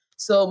lot.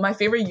 So my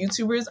favorite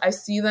YouTubers, I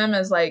see them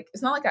as like,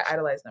 it's not like I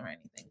idolize them or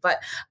anything, but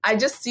I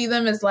just see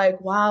them as like,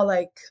 wow,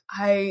 like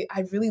I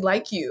really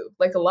like you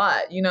like a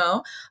lot, you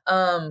know?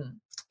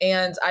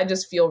 And I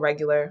just feel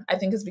regular. I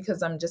think it's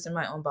because I'm just in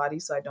my own body,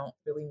 so I don't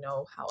really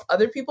know how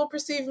other people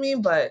perceive me,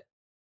 but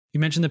You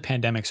mentioned the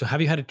pandemic. So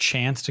have you had a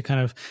chance to kind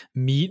of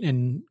meet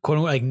and quote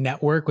unquote like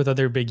network with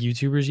other big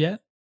YouTubers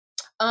yet?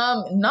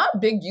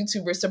 Not big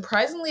YouTubers.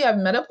 Surprisingly, I've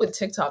met up with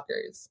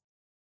TikTokers.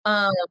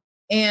 Um,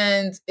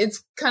 and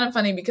it's kind of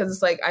funny because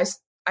it's like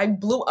I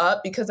blew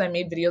up because I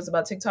made videos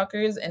about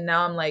TikTokers, and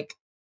now I'm like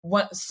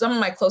some of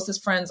my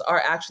closest friends are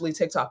actually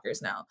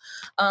TikTokers now.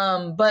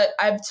 But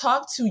I've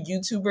talked to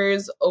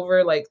YouTubers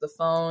over like the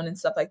phone and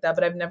stuff like that,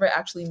 but I've never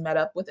actually met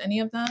up with any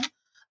of them.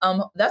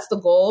 That's the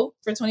goal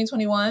for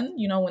 2021,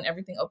 when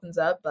everything opens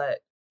up. But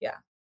yeah.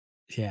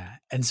 Yeah.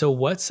 And so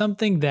what's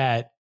something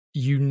that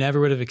you never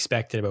would have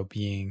expected about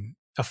being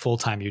a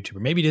full-time YouTuber?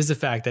 Maybe it is the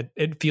fact that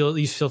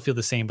you still feel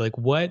the same, but like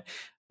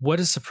what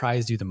has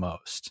surprised you the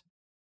most?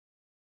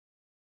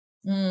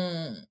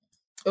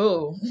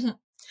 Oh,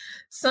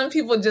 some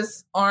people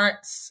just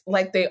aren't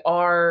like they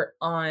are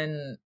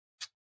on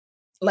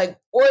like,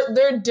 or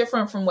they're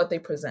different from what they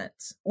present,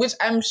 which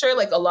I'm sure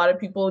like a lot of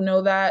people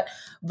know that,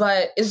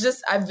 but it's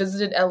just, I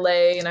visited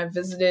LA and I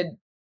visited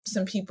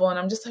some people and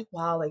I'm just like,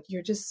 wow, like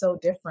you're just so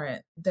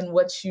different than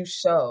what you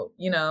show,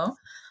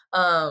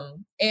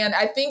 and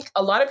I think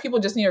a lot of people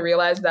just need to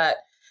realize that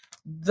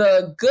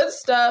the good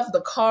stuff,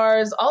 the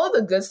cars, all of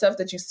the good stuff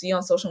that you see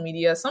on social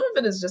media, some of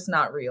it is just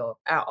not real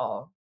at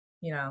all,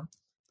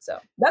 so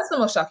that's the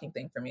most shocking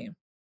thing for me.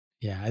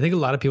 Yeah, I think a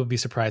lot of people would be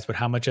surprised, but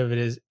how much of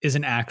it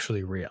isn't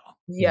actually real.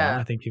 Yeah.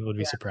 I think people would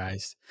be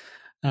surprised.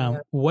 Yeah.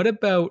 What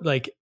about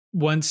like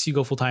once you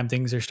go full time,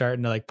 things are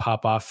starting to like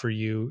pop off for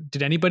you?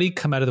 Did anybody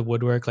come out of the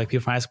woodwork, like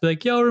people from high school,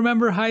 like, yo,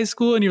 remember high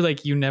school? And you're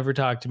like, you never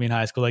talked to me in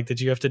high school. Like,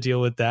 did you have to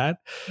deal with that?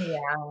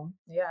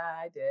 Yeah,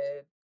 I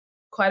did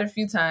quite a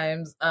few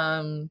times.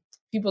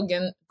 People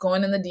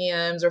going in the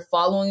DMs or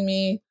following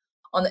me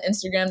on the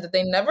Instagram that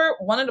they never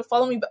wanted to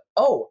follow me. But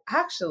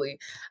actually,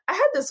 I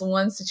had this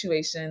one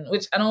situation,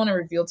 which I don't want to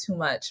reveal too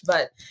much,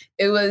 but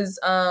it was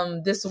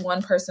this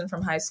one person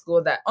from high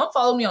school that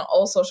unfollowed me on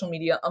all social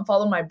media,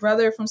 unfollowed my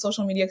brother from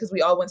social media because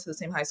we all went to the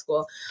same high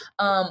school.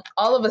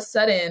 All of a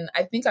sudden,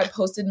 I think I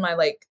posted my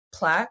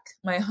plaque,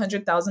 my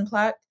 100,000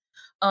 plaque,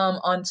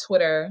 on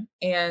Twitter,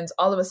 and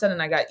all of a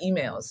sudden I got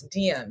emails,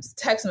 DMs,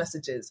 text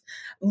messages,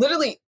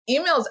 literally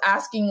emails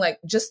asking like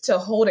just to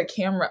hold a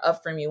camera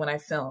up for me when I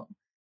film.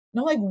 And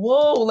I'm like,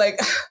 whoa,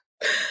 like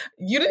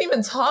you didn't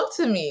even talk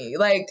to me.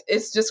 Like,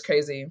 it's just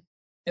crazy.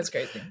 It's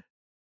crazy.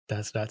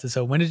 That's nuts.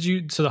 So so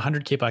the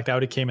 100K plaque, that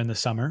would have came in the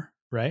summer,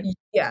 right?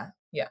 Yeah.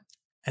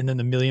 And then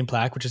the million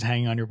plaque, which is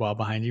hanging on your wall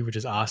behind you, which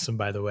is awesome,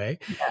 by the way.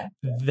 Yeah.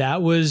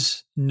 That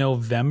was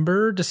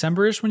November,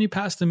 December-ish when you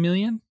passed a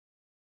million?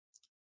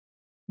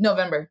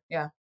 November.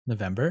 Yeah.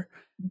 November.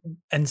 Mm-hmm.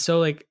 And so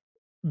like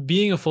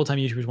being a full-time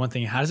YouTuber is one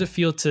thing. How does it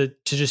feel to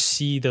just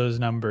see those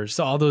numbers?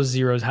 So all those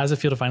zeros, how does it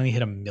feel to finally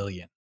hit 1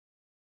 million?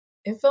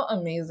 It felt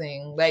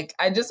amazing. Like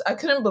I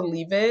couldn't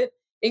believe it.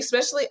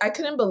 Especially I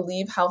couldn't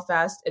believe how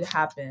fast it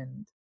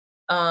happened.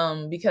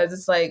 Because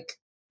it's like,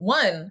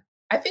 one,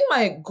 I think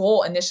my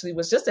goal initially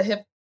was just to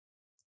hit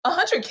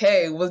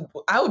 100K.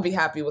 I would be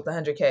happy with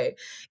 100K.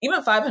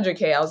 Even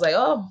 500K, I was like,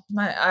 oh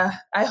my,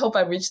 I hope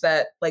I reach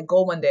that like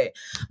goal one day.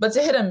 But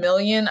to hit 1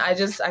 million, I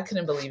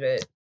couldn't believe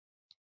it.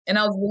 And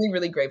I was really,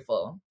 really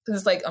grateful because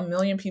it's like 1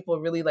 million people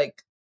really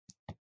like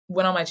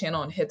went on my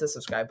channel and hit the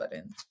subscribe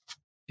button.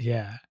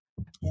 Yeah.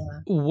 Yeah.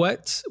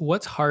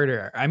 What's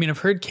harder? I mean, I've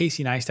heard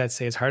Casey Neistat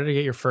say it's harder to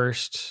get your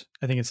first,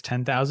 I think it's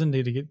 10,000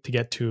 to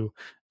get to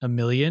 1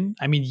 million.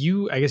 I mean,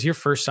 I guess your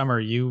first summer,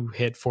 you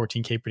hit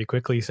 14K pretty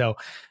quickly. So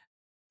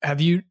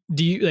is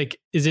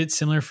it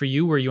similar for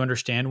you where you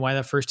understand why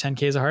that first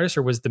 10K is the hardest,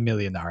 or was the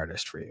million the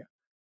hardest for you?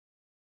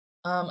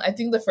 I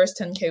think the first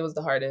 10K was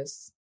the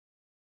hardest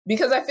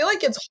because I feel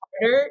like it's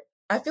harder.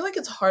 I feel like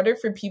it's harder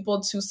for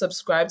people to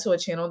subscribe to a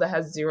channel that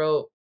has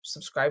 0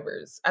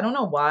 subscribers. I don't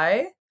know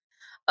why.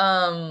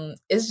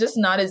 It's just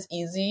not as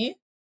easy.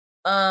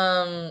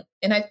 And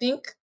I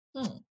think,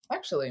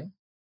 actually,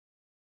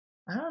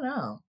 I don't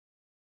know.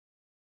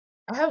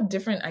 I have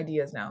different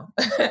ideas now.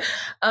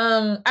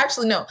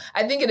 Actually, no,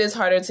 I think it is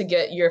harder to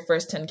get your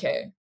first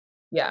 10K.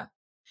 Yeah.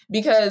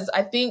 Because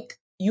I think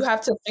you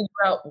have to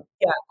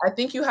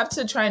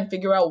try and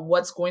figure out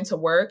what's going to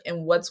work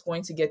and what's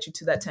going to get you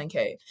to that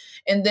 10K.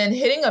 And then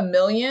hitting 1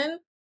 million,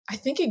 I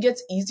think it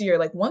gets easier.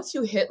 Like once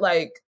you hit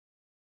like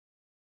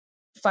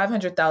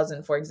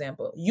 500,000, for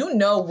example,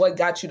 what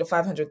got you to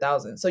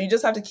 500,000. So you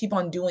just have to keep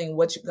on doing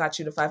what got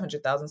you to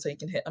 500,000 so you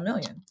can hit 1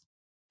 million.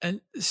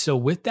 And so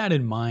with that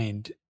in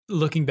mind,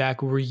 looking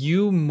back, were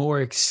you more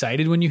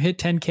excited when you hit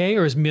 10K,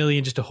 or is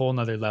million just a whole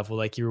nother level?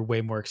 Like you were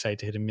way more excited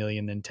to hit 1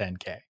 million than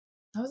 10K?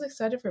 I was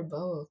excited for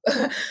both.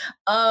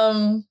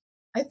 I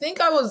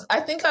think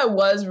I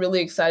was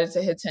really excited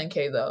to hit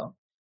 10K though,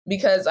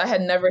 because I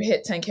had never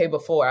hit 10K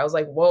before. I was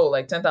like, whoa,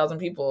 like 10,000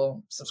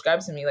 people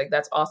subscribe to me. Like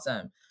that's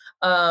awesome.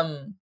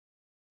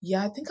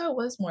 Yeah, I think I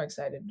was more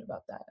excited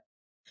about that.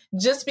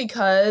 Just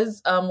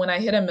because when I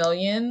hit 1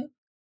 million,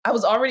 I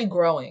was already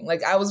growing.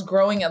 Like I was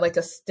growing at like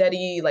a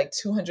steady like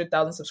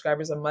 200,000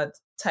 subscribers a month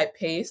type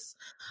pace.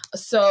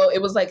 So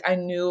it was like I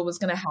knew it was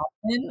going to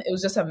happen. It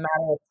was just a matter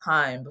of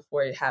time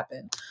before it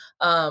happened.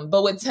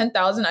 But with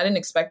 10,000, I didn't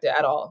expect it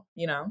at all,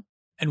 you know?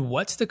 And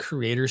what's the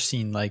creator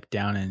scene like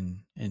down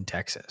in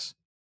Texas?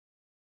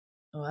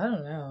 Oh, I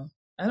don't know.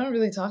 I don't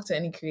really talk to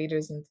any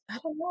creators, and I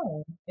don't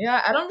know.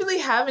 Yeah, I don't really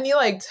have any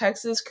like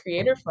Texas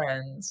creator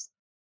friends,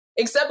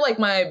 except like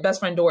my best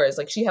friend Doris.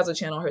 Like she has a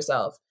channel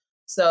herself.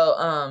 So,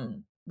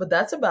 but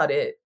that's about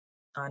it,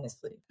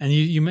 honestly. And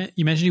you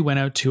mentioned you went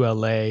out to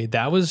LA.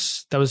 That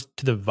was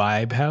to the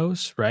Vibe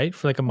House, right?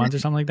 For like a month or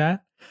something like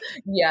that.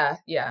 Yeah,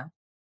 yeah,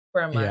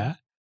 for a month. Yeah.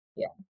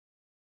 Yeah.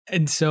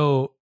 And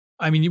so,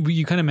 I mean,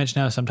 you kind of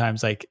mentioned how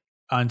sometimes like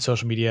on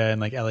social media and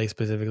like LA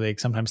specifically, like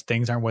sometimes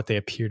things aren't what they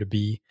appear to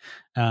be.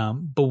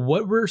 But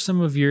what were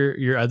some of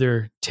your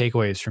other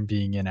takeaways from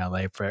being in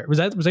LA? Was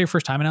that your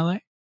first time in LA?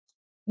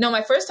 No,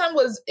 my first time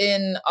was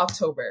in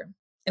October,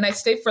 and I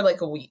stayed for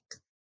like a week.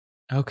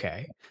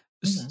 Okay.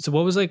 Mhm. So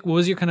what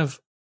was your kind of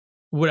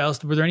what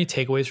else were there any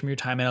takeaways from your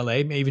time in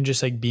LA? Maybe even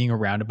just like being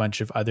around a bunch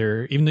of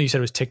other, even though you said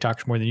it was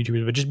TikTokers more than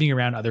YouTubers, but just being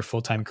around other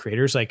full-time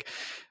creators, like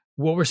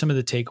what were some of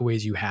the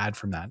takeaways you had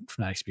from that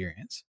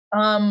experience?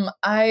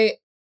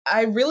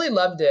 I really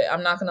loved it.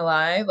 I'm not gonna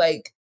lie.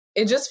 Like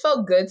it just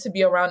felt good to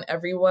be around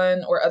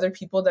everyone or other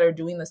people that are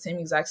doing the same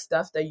exact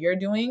stuff that you're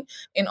doing,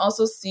 and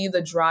also see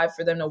the drive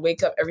for them to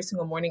wake up every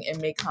single morning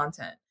and make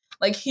content.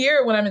 Like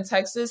here, when I'm in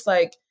Texas,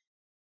 like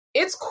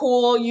it's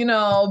cool, you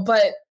know,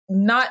 but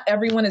not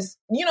everyone is,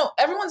 you know,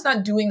 everyone's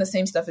not doing the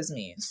same stuff as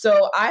me.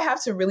 So I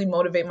have to really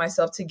motivate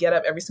myself to get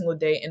up every single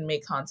day and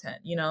make content,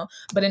 you know?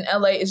 But in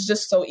LA, it's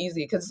just so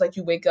easy because it's like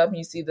you wake up and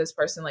you see this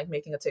person like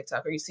making a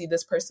TikTok, or you see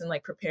this person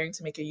like preparing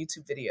to make a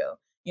YouTube video.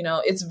 You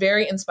know, it's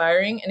very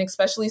inspiring. And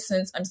especially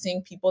since I'm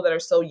seeing people that are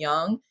so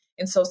young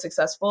and so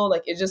successful,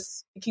 like it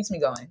keeps me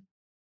going.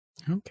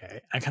 Okay.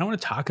 I kind of want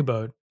to talk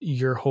about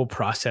your whole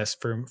process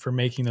for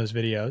making those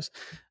videos.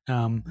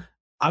 Um,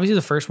 Obviously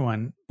the first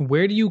one,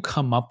 where do you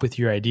come up with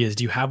your ideas?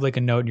 Do you have like a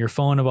note in your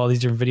phone of all these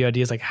different video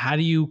ideas? Like how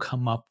do you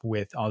come up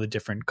with all the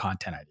different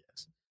content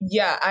ideas?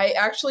 Yeah, I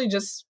actually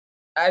just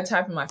I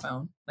type in my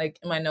phone, like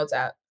in my notes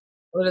app.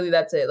 Literally,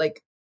 that's it.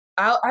 Like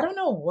I don't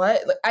know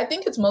what. Like, I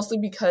think it's mostly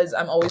because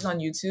I'm always on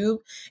YouTube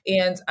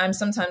and I'm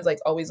sometimes like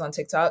always on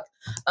TikTok.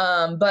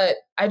 But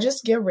I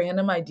just get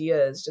random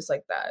ideas just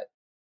like that.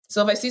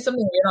 So if I see something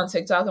weird on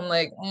TikTok, I'm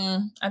like,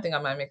 I think I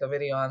might make a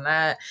video on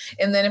that.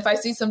 And then if I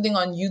see something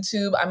on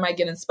YouTube, I might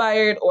get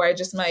inspired, or I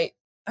just might,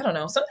 I don't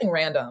know, something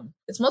random.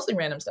 It's mostly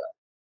random stuff.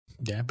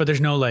 Yeah, but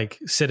there's no like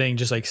sitting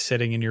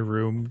in your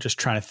room just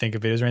trying to think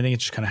of videos or anything. It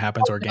just kind of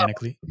happens No,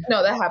 organically.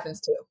 no, that happens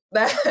too.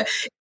 That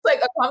it's like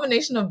a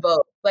combination of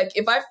both. Like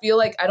if I feel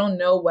like I don't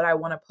know what I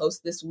want to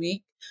post this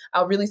week,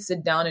 I'll really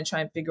sit down and try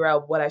and figure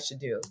out what I should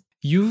do.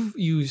 You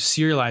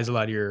serialize a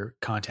lot of your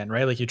content,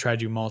 right? Like you try to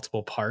do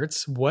multiple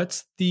parts.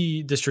 What's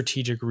the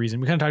strategic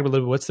reason? We kind of talked about a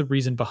little bit. What's the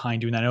reason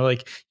behind doing that? I know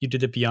like you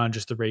did it beyond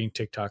just the rating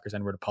TikTokers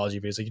and word apology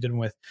videos. Like you did them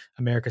with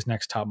America's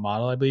Next Top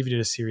Model. I believe you did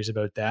a series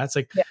about that. It's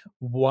like, Yeah.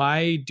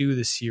 why do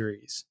the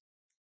series?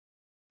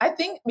 I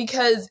think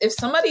because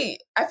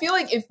I feel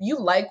like if you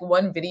like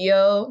one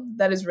video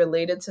that is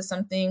related to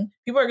something,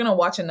 people are going to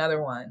watch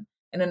another one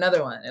and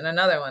another one and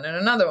another one and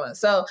another one.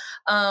 So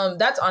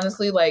that's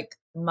honestly like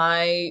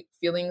my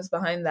feelings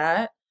behind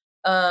that.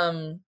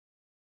 Um,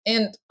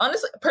 and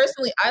honestly,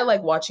 personally, I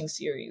like watching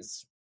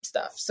series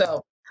stuff.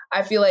 So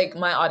I feel like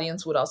my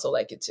audience would also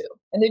like it too.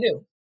 And they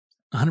do.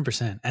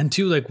 100%. And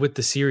two, like with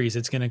the series,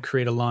 it's going to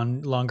create a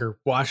longer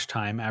watch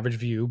time, average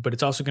view, but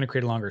it's also going to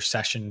create a longer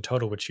session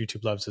total, which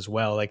YouTube loves as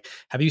well. Like,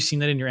 have you seen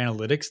that in your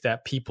analytics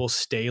that people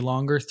stay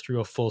longer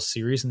through a full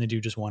series than they do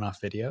just one-off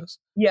videos?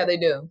 Yeah, they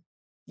do.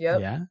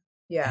 Yep. Yeah.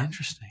 Yeah.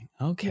 Interesting.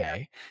 Yeah.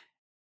 Okay.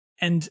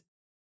 And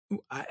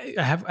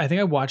I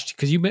think I watched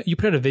because you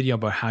put out a video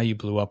about how you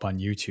blew up on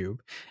YouTube,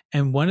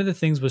 and one of the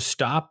things was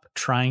stop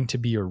trying to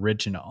be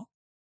original,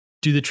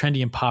 do the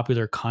trendy and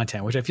popular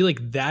content, which I feel like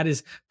that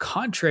is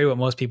contrary to what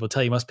most people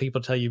tell you. Most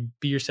people tell you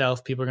be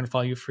yourself, people are going to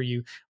follow you for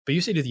you, but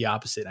you say do the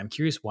opposite. I'm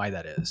curious why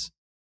that is.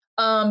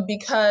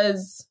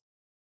 Because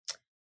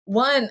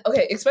one,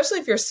 okay, especially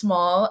if you're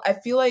small, I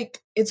feel like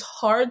it's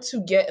hard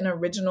to get an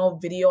original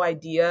video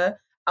idea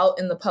out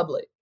in the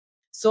public.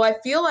 So I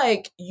feel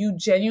like you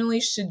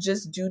genuinely should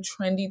just do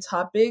trendy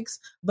topics,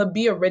 but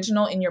be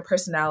original in your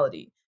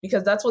personality,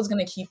 because that's what's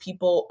going to keep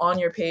people on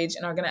your page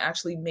and are going to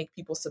actually make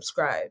people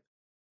subscribe.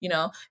 You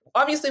know,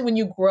 obviously when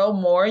you grow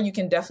more, you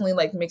can definitely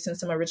like mix in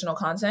some original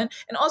content.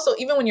 And also,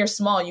 even when you're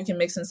small, you can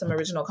mix in some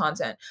original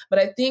content. But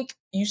I think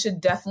you should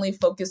definitely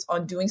focus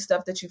on doing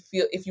stuff that you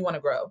feel if you want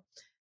to grow.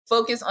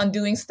 Focus on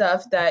doing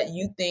stuff that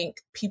you think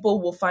people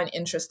will find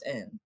interest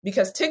in,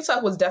 because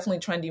TikTok was definitely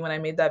trendy when I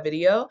made that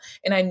video,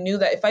 and I knew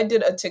that if I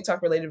did a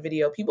TikTok related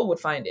video, people would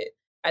find it.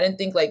 I didn't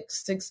think like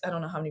I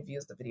don't know how many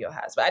views the video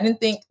has, but I didn't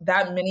think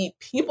that many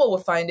people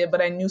would find it, but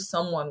I knew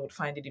someone would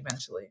find it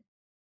eventually.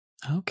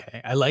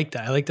 Okay. I like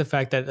that. I like the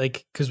fact that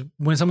like, cause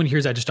when someone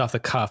hears that just off the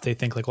cuff, they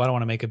think like, well, I don't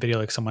want to make a video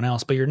like someone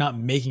else, but you're not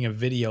making a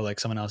video like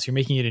someone else. You're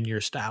making it in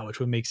your style, which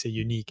what makes it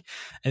unique.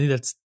 I think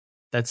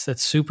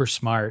that's super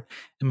smart.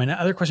 And my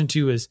other question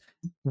too is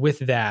with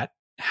that,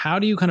 how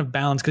do you kind of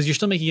balance, because you're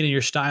still making it in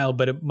your style,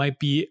 but it might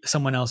be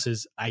someone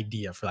else's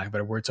idea, for lack of a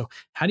better word. So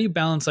how do you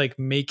balance like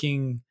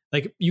making,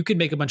 like you could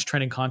make a bunch of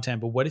trending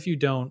content, but what if you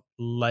don't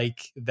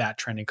like that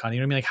trending content?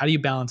 You know what I mean? Like how do you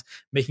balance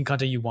making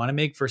content you want to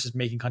make versus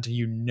making content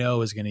you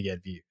know is going to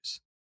get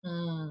views?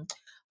 Mm.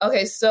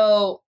 Okay,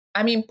 so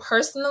I mean,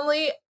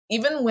 personally,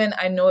 even when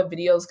I know a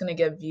video is going to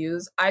get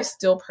views, I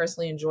still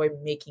personally enjoy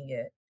making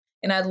it.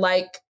 And I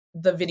like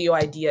the video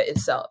idea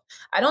itself.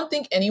 I don't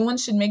think anyone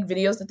should make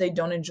videos that they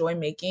don't enjoy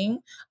making,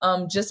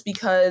 just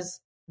because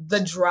the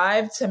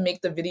drive to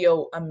make the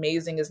video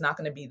amazing is not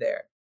going to be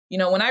there. You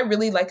know, when I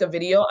really like a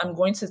video, I'm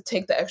going to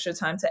take the extra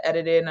time to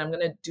edit it and I'm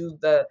going to do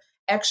the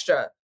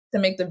extra to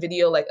make the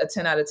video like a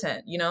 10 out of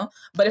 10, you know?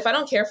 But if I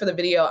don't care for the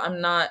video,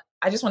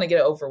 I just want to get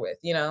it over with,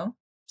 you know?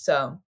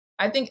 So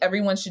I think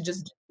everyone should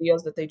just do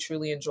videos that they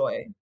truly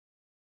enjoy.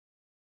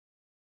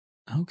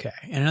 Okay.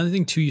 And another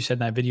thing too, you said in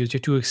that video is you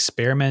have to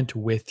experiment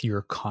with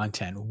your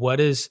content. What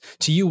is,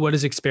 to you, what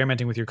does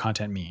experimenting with your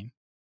content mean?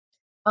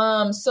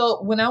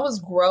 So when I was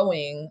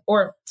growing,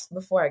 or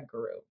before I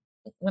grew,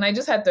 when I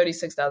just had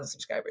 36,000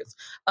 subscribers,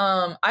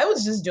 I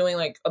was just doing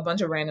like a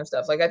bunch of random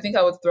stuff. Like I think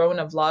I would throw in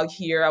a vlog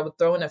here, I would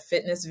throw in a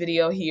fitness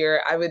video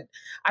here. I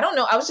don't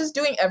know, I was just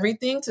doing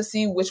everything to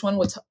see which one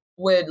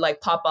would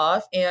like pop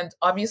off. And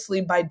obviously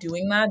by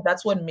doing that,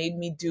 that's what made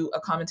me do a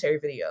commentary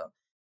video.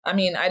 I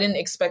mean, I didn't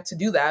expect to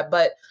do that,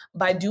 but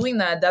by doing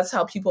that, that's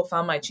how people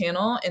found my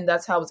channel and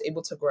that's how I was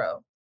able to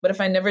grow. But if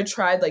I never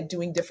tried like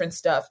doing different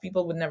stuff,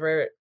 people would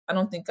never, I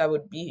don't think I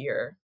would be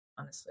here,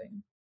 honestly.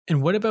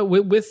 And what about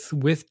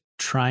with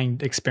trying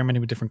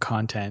experimenting with different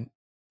content?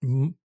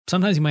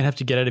 Sometimes you might have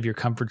to get out of your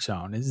comfort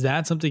zone. Is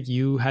that something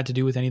you had to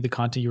do with any of the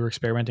content you were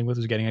experimenting with?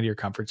 Was getting out of your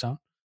comfort zone?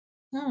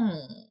 Hmm.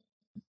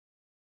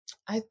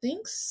 I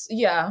think,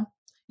 yeah.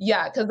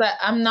 Yeah, because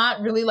I'm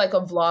not really like a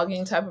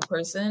vlogging type of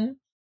person.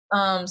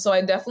 So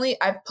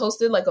I've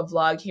posted like a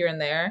vlog here and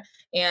there,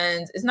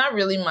 and it's not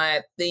really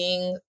my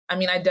thing. I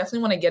mean, I definitely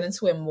want to get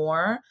into it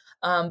more,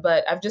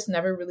 but I've just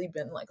never really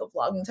been like a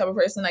vlogging type of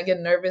person. I get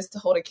nervous to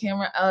hold a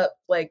camera up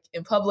like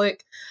in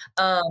public.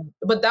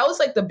 But that was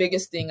like the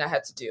biggest thing I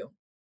had to do.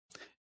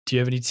 Do you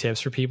have any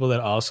tips for people that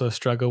also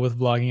struggle with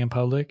vlogging in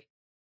public?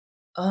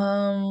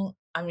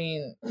 I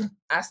mean,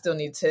 I still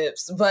need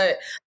tips, but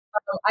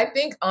I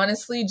think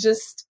honestly,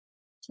 just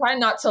try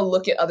not to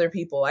look at other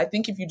people. I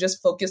think if you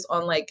just focus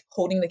on like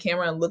holding the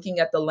camera and looking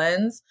at the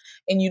lens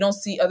and you don't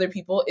see other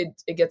people,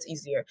 it gets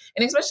easier.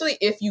 And especially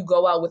if you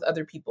go out with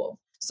other people.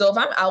 So if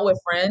I'm out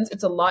with friends,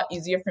 it's a lot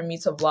easier for me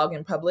to vlog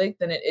in public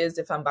than it is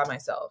if I'm by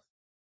myself.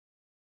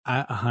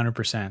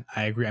 100%.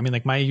 I agree. I mean,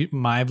 like my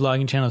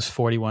vlogging channel is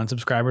 41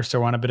 subscribers, so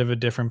we're on a bit of a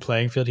different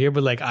playing field here.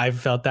 But like I've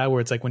felt that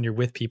where it's like when you're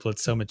with people,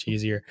 it's so much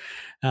easier.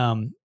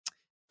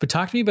 But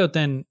talk to me about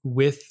then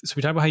so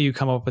we talk about how you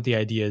come up with the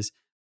ideas.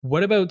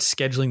 What about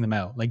scheduling them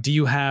out? Like, do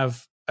you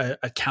have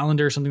a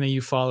calendar or something that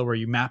you follow where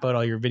you map out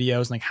all your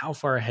videos? And like, how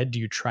far ahead do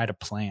you try to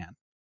plan?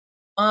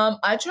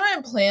 I try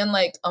and plan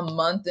like a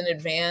month in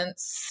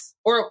advance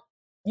or,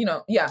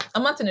 yeah, a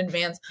month in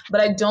advance, but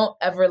I don't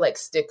ever like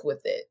stick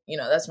with it.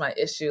 That's my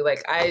issue.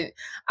 Like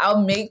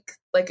I'll make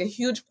like a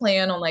huge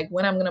plan on like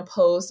when I'm going to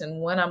post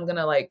and when I'm going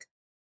to like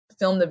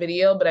film the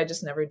video, but I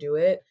just never do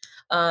it.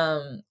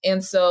 And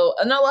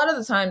a lot of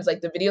the times,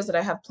 like the videos that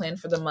I have planned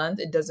for the month,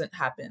 it doesn't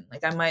happen.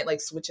 Like I might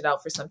like switch it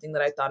out for something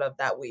that I thought of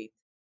that week.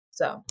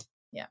 So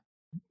yeah.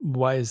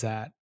 Why is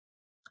that?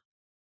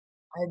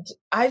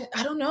 I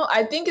don't know.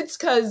 I think it's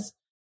because,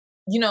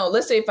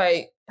 let's say if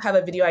I have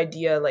a video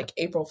idea like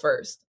April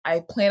 1st, I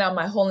plan out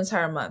my whole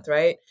entire month,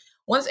 right?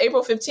 Once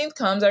April 15th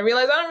comes, I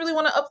realize I don't really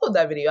want to upload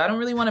that video. I don't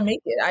really want to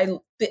make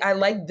it. I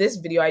like this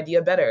video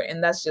idea better.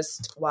 And that's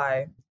just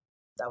why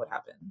that would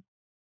happen.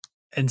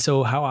 And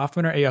so how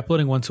often are you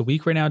uploading? Once a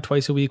week right now,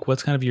 twice a week?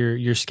 What's kind of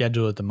your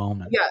schedule at the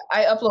moment? Yeah,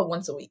 I upload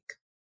once a week.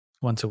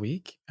 Once a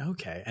week?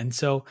 Okay. And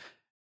so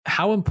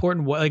how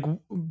important, like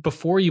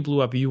before you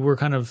blew up, you were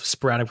kind of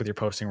sporadic with your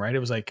posting, right? It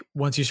was like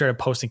once you started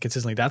posting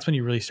consistently, that's when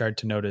you really started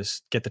to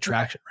get the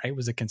traction, right?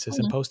 Was it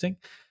consistent posting?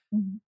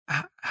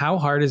 Mm-hmm. How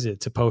hard is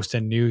it to post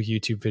a new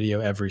YouTube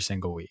video every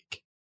single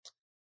week?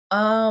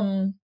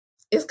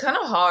 It's kind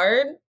of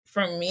hard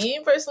for me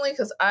personally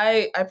because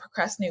I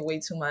procrastinate way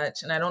too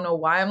much, and I don't know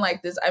why I'm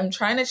like this. I'm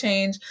trying to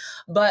change,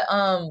 but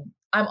I'm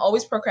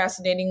always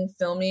procrastinating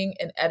filming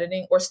and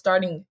editing or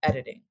starting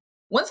editing.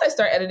 Once I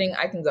start editing,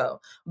 I can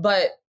go,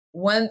 but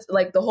once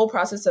like the whole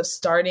process of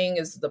starting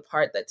is the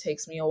part that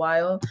takes me a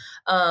while,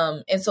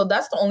 and so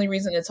that's the only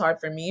reason it's hard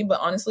for me. But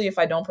honestly, if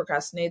I don't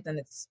procrastinate, then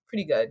it's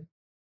pretty good.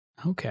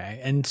 Okay,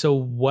 and so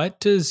what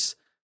does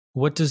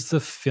the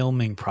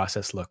filming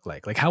process look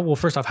like? Like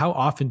first off, how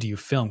often do you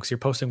film? Because you're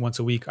posting once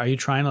a week. Are you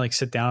trying to like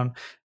sit down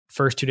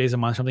first 2 days a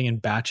month or something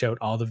and batch out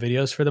all the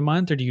videos for the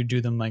month? Or do you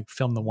do them like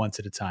film them once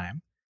at a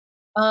time?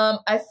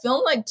 I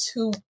filmed like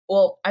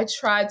I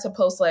tried to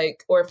post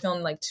or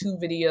film like 2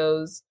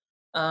 videos.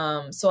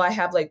 So I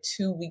have like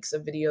 2 weeks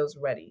of videos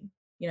ready,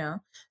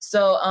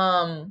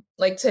 So,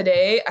 like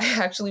today I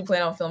actually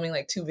plan on filming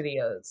like 2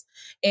 videos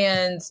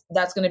and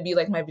that's going to be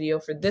like my video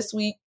for this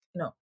week.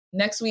 No,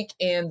 next week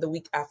and the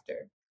week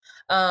after.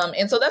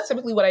 And so that's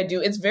typically what I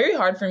do. It's very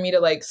hard for me to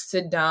like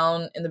sit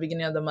down in the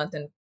beginning of the month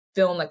and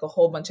film like a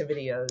whole bunch of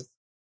videos.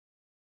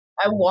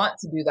 I want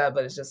to do that,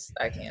 but it's just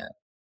I can't.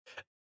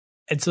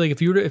 And so like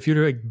if you were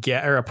to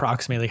get or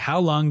approximate, like how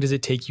long does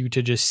it take you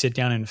to just sit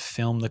down and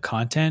film the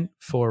content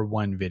for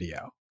one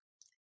video?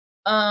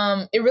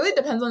 It really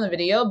depends on the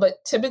video,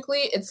 but typically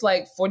it's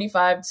like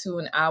 45 to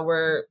an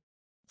hour,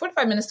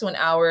 45 minutes to an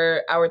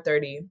hour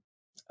 30,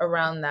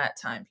 around that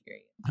time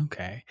period.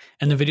 Okay.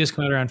 And the videos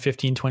come out around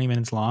 15, 20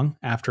 minutes long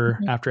after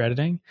Mhm. after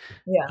editing?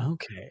 Yeah.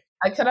 Okay.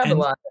 I cut out And a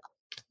lot.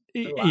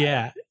 yeah.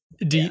 Yeah.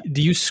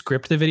 Do you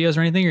script the videos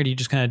or anything, or do you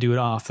just kind of do it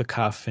off the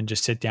cuff and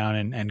just sit down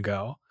and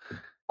go?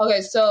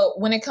 Okay, so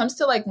when it comes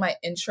to like my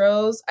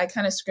intros, I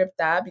kind of script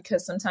that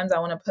because sometimes I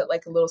want to put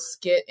like a little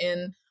skit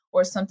in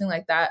or something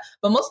like that.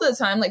 But most of the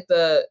time, like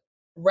the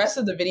rest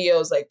of the video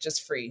is like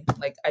just free.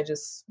 Like I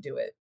just do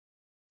it.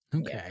 Yeah.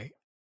 Okay.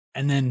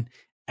 And then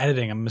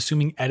editing. I'm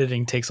assuming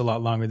editing takes a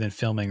lot longer than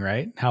filming,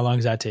 right? How long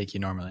does that take you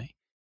normally?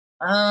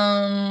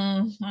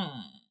 Um,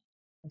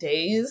 hmm,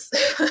 days.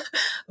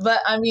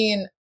 But I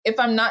mean, if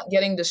I'm not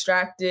getting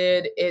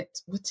distracted,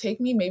 it would take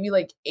me maybe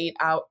like 8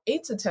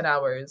 to 10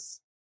 hours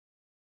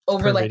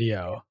over Per like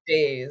video.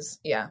 days.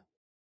 Yeah.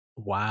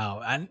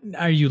 Wow. And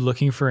are you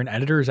looking for an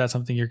editor? Is that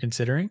something you're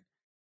considering?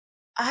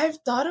 I've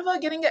thought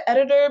about getting an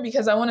editor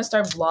because I want to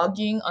start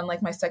vlogging on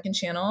like my second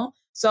channel.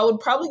 So I would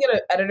probably get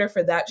an editor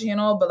for that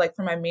channel, but like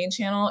for my main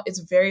channel, it's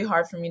very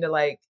hard for me to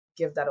like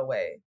give that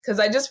away because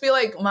I just feel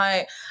like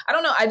I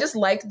don't know, I just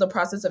like the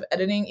process of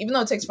editing, even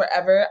though it takes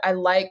forever.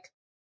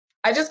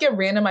 I just get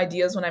random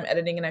ideas when I'm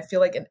editing, and I feel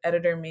like an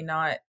editor may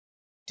not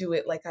do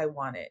it like I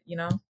want it, you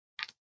know?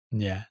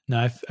 Yeah,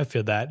 no, I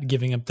feel that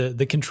giving up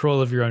the control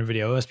of your own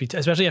video must be,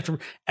 especially after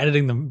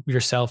editing them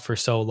yourself for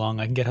so long.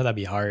 I can get how that'd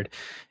be hard.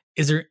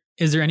 Is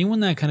there anyone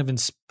that kind of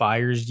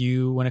inspires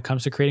you when it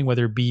comes to creating,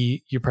 whether it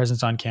be your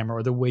presence on camera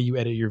or the way you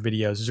edit your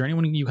videos? Is there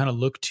anyone you kind of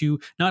look to,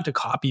 not to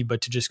copy,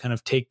 but to just kind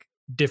of take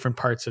different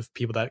parts of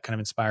people that kind of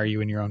inspire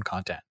you in your own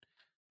content?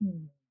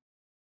 Hmm.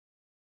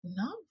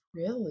 Not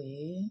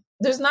really.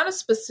 There's not a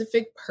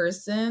specific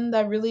person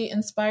that really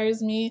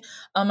inspires me.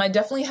 I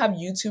definitely have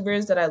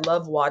YouTubers that I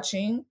love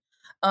watching.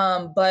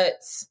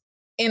 But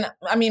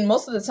I mean,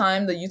 most of the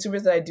time, the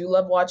YouTubers that I do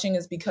love watching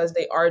is because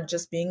they are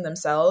just being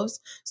themselves.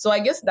 So I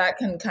guess that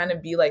can kind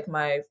of be like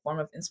my form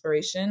of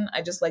inspiration.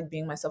 I just like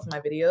being myself in my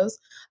videos.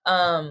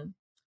 Um,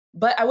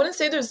 but I wouldn't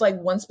say there's like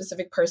one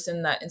specific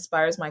person that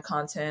inspires my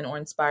content or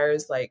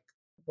inspires like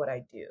what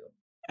I do.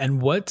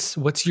 And what's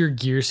your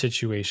gear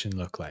situation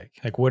look like?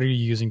 Like, what are you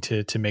using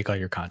to make all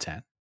your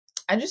content?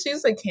 I just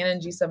use like Canon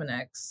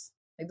G7X,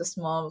 like the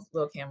small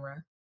little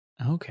camera.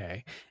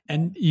 Okay,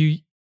 and you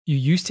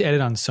used to edit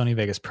on Sony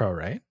Vegas Pro,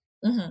 right?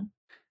 Hmm.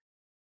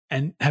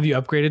 And have you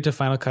upgraded to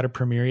Final Cut or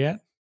Premiere yet?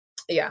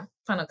 Yeah,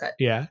 Final Cut.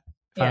 Yeah,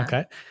 Final Yeah,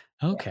 Cut.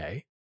 yeah.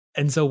 Okay.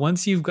 And so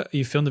once you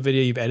filmed the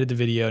video, you've edited the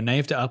video, now you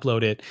have to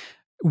upload it.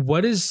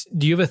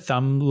 Do you have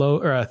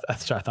a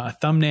a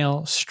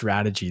thumbnail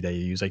strategy that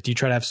you use? Like, do you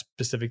try to have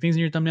specific things in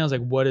your thumbnails?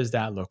 Like, what does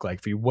that look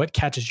like for you? What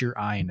catches your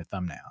eye in a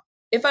thumbnail?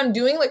 If I'm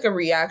doing like a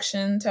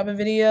reaction type of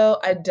video,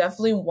 I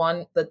definitely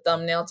want the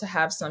thumbnail to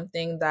have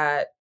something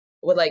that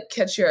would like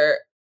catch your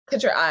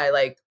eye,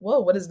 like, whoa,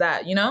 what is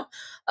that? You know?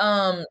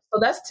 So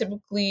that's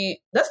typically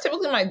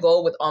my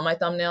goal with all my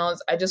thumbnails.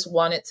 I just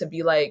want it to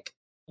be like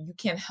you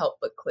can't help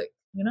but click,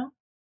 you know?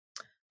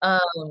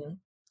 Um,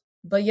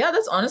 but yeah,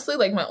 that's honestly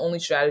like my only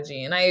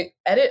strategy. And I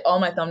edit all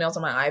my thumbnails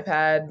on my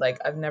iPad. Like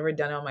I've never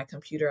done it on my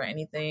computer or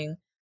anything.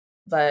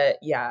 But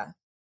yeah.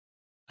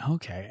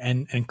 Okay.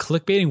 And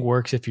clickbaiting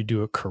works if you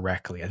do it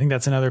correctly. I think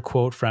that's another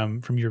quote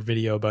from your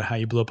video about how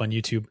you blew up on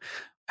YouTube.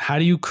 How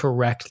do you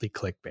correctly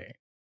clickbait?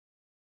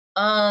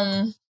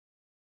 Um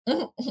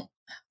do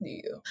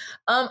you?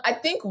 I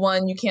think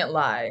one, you can't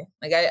lie.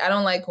 Like I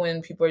don't like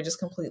when people are just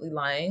completely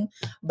lying,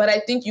 but I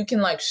think you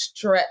can like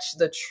stretch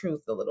the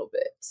truth a little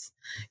bit,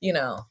 you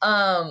know.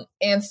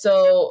 And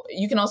so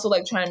you can also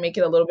like try and make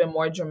it a little bit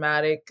more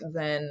dramatic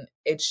than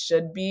it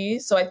should be.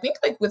 So I think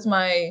like with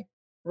my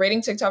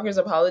rating TikTokers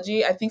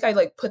apology, I think I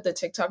like put the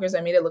TikTokers,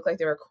 I made it look like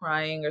they were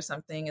crying or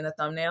something in the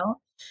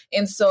thumbnail.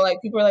 And so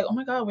like people are like, oh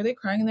my God, were they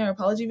crying in their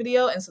apology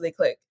video? And so they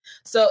click.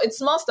 So it's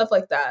small stuff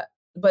like that,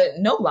 but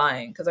no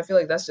lying, because I feel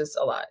like that's just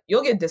a lot.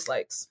 You'll get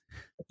dislikes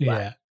if you lie.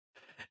 Yeah.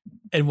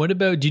 And what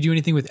about, do you do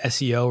anything with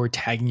SEO or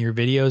tagging your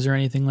videos or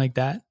anything like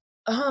that?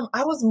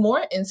 I was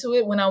more into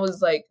it when I was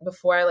like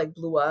before I like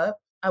blew up.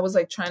 I was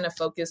like trying to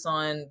focus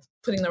on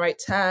putting the right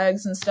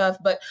tags and stuff,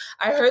 but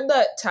I heard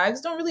that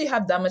tags don't really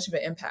have that much of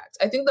an impact.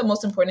 I think the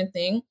most important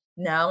thing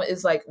now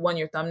is like one,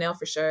 your thumbnail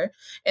for sure,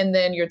 and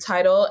then your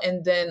title,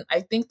 and then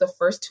I think the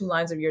first two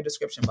lines of your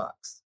description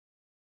box.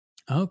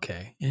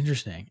 Okay,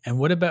 interesting. And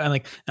what about, and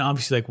like, and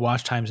obviously like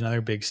watch time is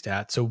another big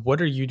stat. So what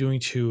are you doing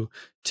to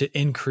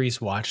increase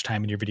watch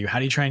time in your video? How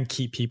do you try and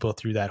keep people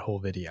through that whole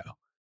video?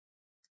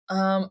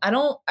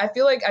 I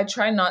feel like I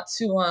try not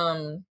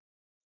to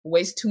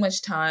waste too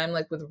much time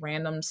like with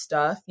random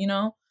stuff, you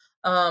know?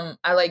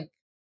 I like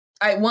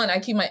I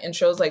keep my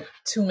intros like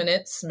 2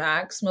 minutes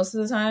max most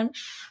of the time.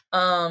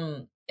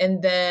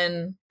 And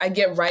then I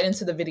get right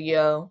into the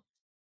video.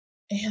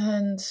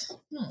 And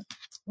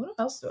what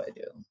else do I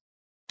do?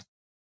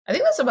 I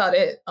think that's about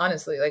it,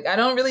 honestly. Like, I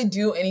don't really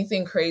do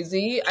anything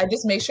crazy. I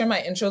just make sure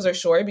my intros are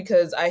short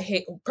because I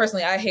hate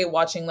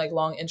watching like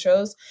long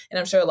intros, and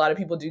I'm sure a lot of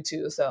people do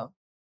too. So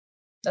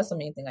that's the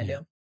main thing I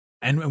do.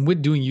 And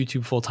with doing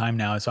YouTube full time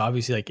now, it's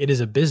obviously like it is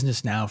a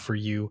business now for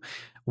you.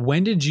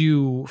 When did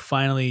you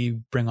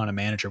finally bring on a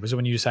manager? Was it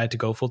when you decided to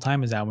go full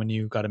time? Is that when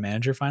you got a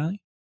manager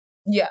finally?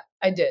 Yeah,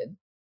 I did.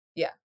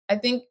 Yeah, I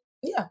think,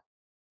 yeah,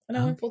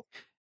 when I went full.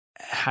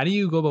 How do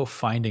you go about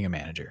finding a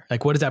manager?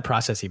 Like, what does that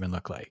process even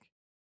look like?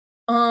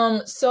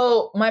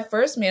 So my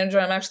first manager,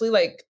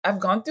 I've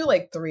gone through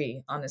like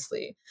 3,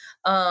 honestly.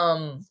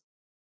 I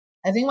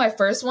think my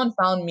first one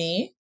found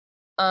me.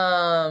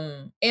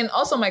 And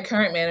also my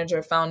current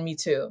manager found me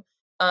too.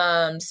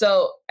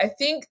 So I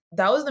think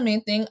that was the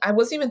main thing. I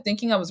wasn't even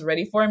thinking I was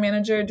ready for a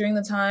manager during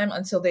the time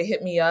until they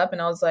hit me up,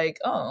 and I was like,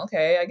 oh,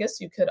 okay, I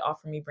guess you could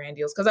offer me brand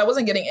deals, because I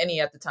wasn't getting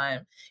any at the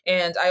time.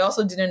 And I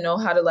also didn't know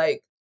how to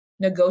like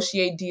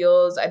negotiate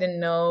deals. I didn't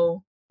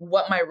know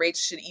what my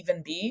rates should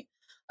even be.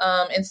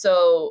 And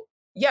so,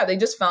 yeah, they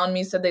just found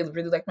me, said they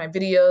really liked my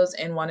videos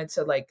and wanted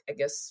to, like, I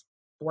guess,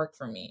 work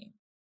for me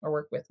or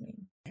work with me.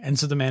 And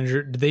so the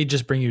manager, do they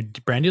just bring you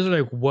brand deals,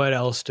 or like what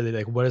else do they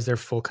like? What does their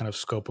full kind of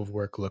scope of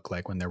work look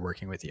like when they're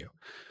working with you?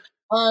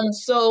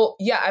 So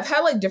yeah, I've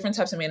had like different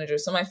types of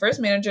managers. So my first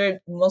manager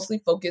mostly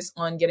focused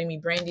on getting me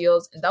brand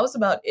deals, and that was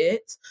about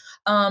it.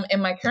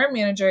 And my current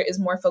manager is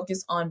more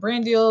focused on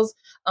brand deals,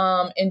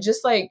 and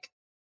just like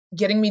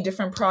getting me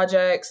different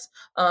projects,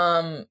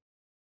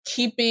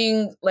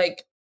 keeping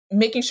like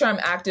making sure I'm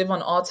active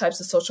on all types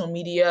of social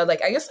media,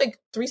 like I guess like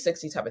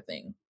 360 type of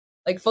thing,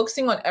 like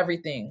focusing on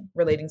everything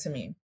relating to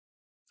me.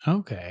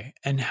 Okay.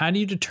 And how do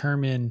you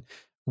determine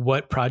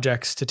what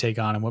projects to take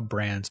on and what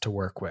brands to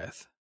work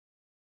with?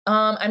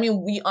 I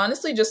mean, we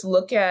honestly just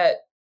look at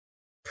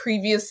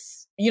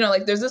previous,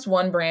 like there's this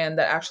one brand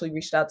that actually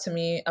reached out to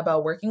me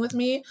about working with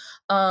me,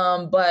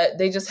 but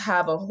they just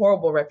have a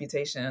horrible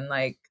reputation.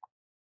 Like,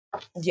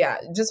 yeah,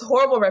 just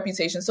horrible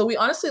reputation. So we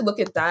honestly look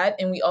at that,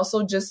 and we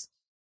also just,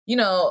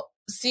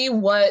 see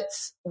what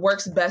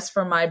works best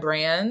for my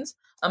brand.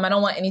 I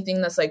don't want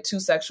anything that's like too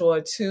sexual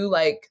or too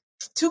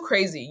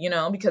crazy,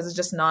 because it's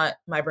just not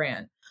my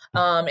brand.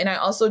 And I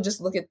also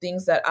just look at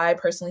things that I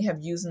personally have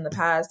used in the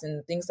past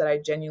and things that I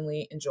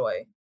genuinely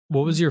enjoy.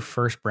 What was your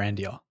first brand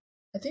deal?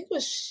 I think it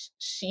was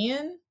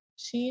Shein.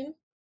 Shein.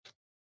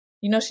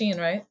 You know Shein,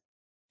 right?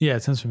 Yeah,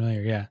 it sounds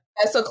familiar. Yeah.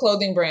 That's a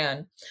clothing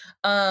brand.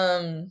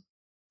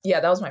 Yeah,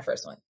 that was my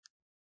first one.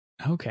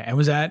 Okay. And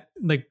was that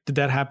like, did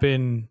that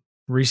happen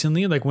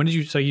recently? Like, when did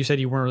you, so you said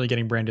you weren't really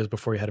getting brand deals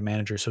before you had a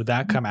manager. So did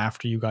that come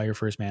after you got your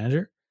first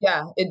manager?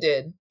 Yeah, it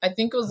did. I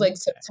think it was like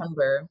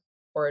September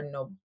or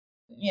no.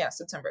 Yeah,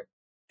 September.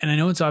 And I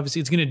know it's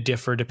obviously, it's going to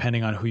differ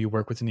depending on who you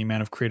work with and the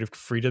amount of creative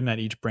freedom that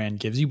each brand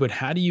gives you. But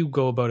how do you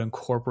go about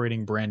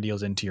incorporating brand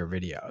deals into your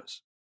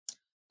videos?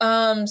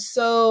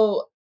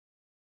 So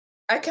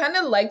I kind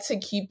of like to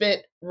keep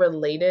it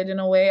related in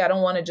a way. I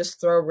don't want to just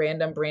throw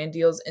random brand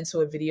deals into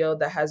a video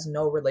that has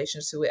no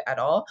relation to it at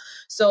all.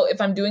 So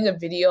if I'm doing a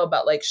video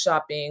about like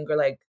shopping, or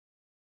like,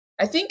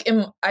 I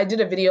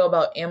did a video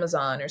about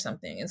Amazon or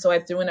something, and so I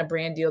threw in a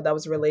brand deal that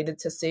was related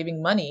to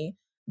saving money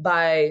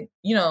by,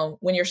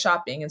 when you're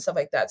shopping and stuff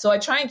like that. So I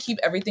try and keep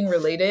everything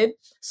related,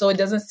 so it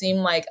doesn't seem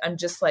like I'm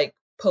just like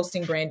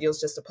posting brand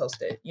deals just to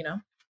post it,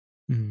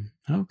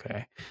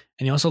 Okay.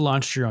 And you also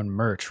launched your own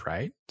merch,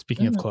 right?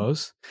 Speaking of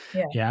clothes.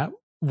 Yeah. Yeah.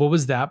 What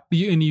was that?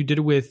 And you did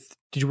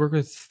you work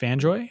with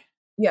Fanjoy?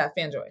 Yeah,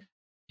 Fanjoy.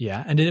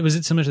 Yeah. And was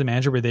it similar to the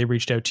manager where they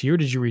reached out to you, or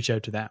did you reach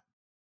out to them?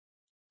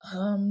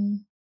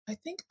 I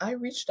think I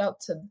reached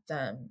out to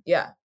them.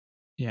 Yeah.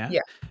 Yeah.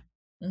 Yeah.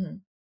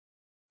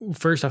 Mm-hmm.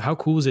 First off, how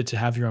cool is it to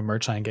have your own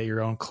merch line and get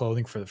your own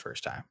clothing for the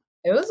first time?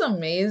 It was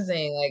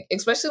amazing. Like,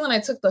 especially when I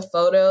took the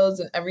photos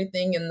and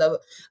everything, and the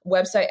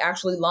website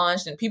actually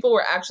launched and people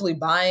were actually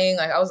buying.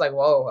 Like, I was like,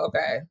 whoa,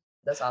 okay.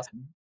 That's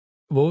awesome.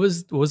 What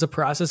was the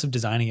process of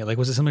designing it? Like,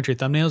 was it similar to your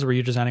thumbnails? Were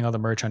you designing all the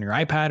merch on your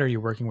iPad, or are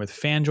you working with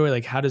Fanjoy?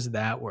 Like, how does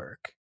that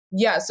work?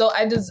 Yeah, so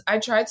I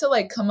tried to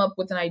like come up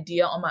with an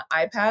idea on my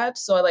iPad.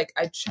 So I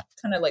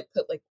kind of like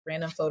put like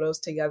random photos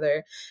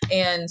together,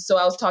 and so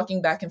I was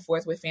talking back and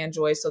forth with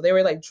Fanjoy. So they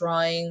were like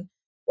drawing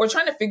or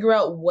trying to figure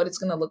out what it's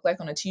gonna look like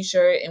on a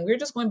t-shirt, and we were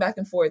just going back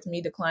and forth, me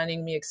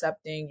declining, me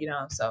accepting,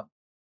 So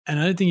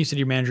another thing you said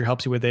your manager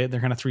helps you with, they're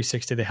kind of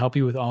 360. They help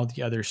you with all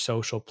the other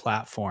social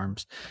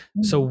platforms.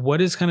 Mm-hmm. So what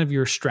is kind of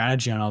your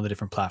strategy on all the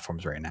different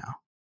platforms right now?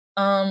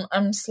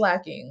 I'm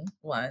slacking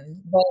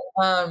one,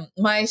 but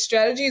my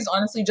strategy is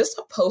honestly just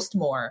to post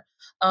more.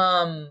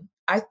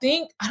 I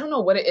don't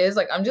know what it is.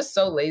 Like, I'm just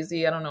so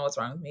lazy. I don't know what's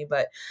wrong with me,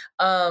 but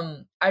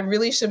I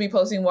really should be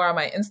posting more on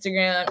my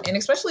Instagram, and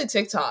especially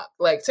TikTok.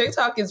 Like,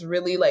 TikTok is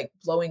really like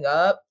blowing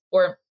up,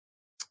 or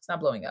it's not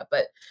blowing up,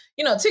 but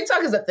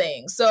TikTok is a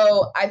thing.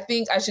 So I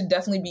think I should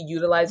definitely be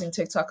utilizing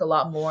TikTok a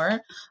lot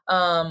more.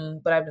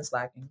 But I've been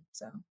slacking.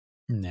 So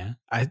Yeah.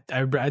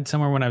 I read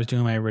somewhere when I was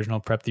doing my original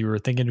prep that you were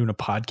thinking of doing a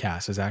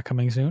podcast. Is that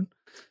coming soon?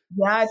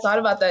 Yeah, I thought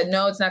about that.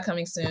 No, it's not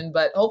coming soon,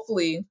 but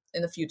hopefully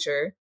in the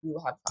future we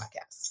will have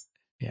podcasts.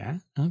 Yeah.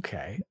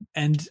 Okay.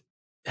 And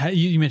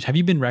you mentioned, have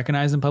you been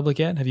recognized in public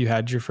yet? Have you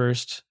had your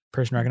first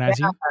person recognize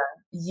Yeah, you?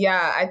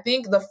 yeah. I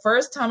think the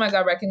first time I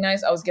got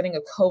recognized, I was getting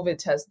a COVID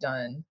test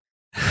done.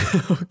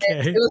 It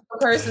Okay. was the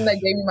person that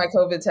gave me my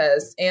COVID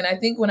test. And I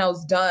think when I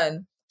was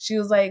done, she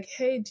was like,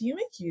 "Hey, do you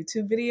make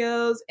YouTube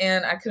videos?"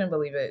 And I couldn't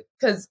believe it.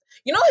 Because,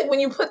 like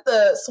when you put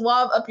the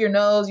swab up your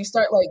nose, you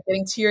start like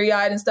getting teary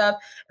eyed and stuff.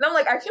 And I'm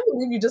like, I can't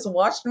believe you just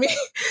watched me.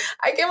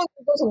 I can't believe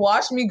you just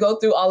watched me go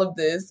through all of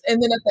this.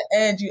 And then at the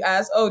end, you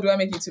ask, "Oh, do I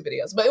make YouTube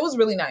videos?" But it was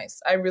really nice.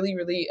 I really,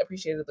 really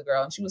appreciated the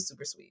girl. And she was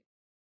super sweet.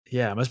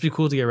 Yeah, it must be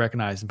cool to get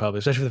recognized in public,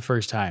 especially for the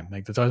first time.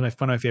 Like that's always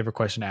one of my favorite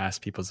questions to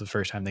ask people is the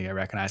first time they get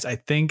recognized. I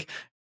think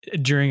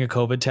during a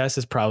COVID test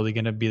is probably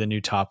going to be the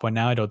new top one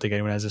now. I don't think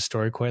anyone has a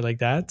story quite like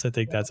that. So I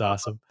think that's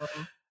awesome.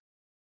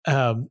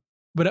 Um,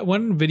 but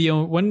one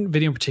video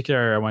in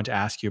particular I wanted to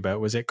ask you about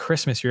was at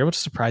Christmas. You were able to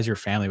surprise your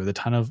family with a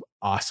ton of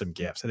awesome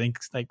gifts. I think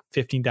like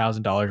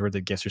 $15,000 worth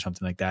of gifts or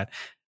something like that.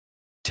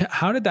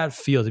 How did that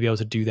feel to be able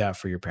to do that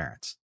for your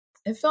parents?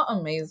 It felt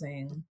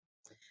amazing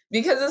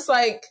because it's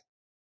like,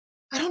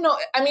 I don't know.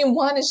 I mean,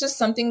 one, it's just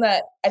something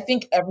that I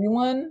think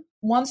everyone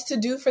wants to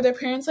do for their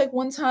parents. Like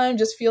one time,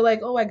 just feel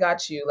like, oh, I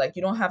got you. Like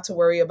you don't have to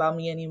worry about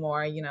me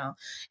anymore.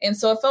 And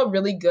so it felt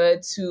really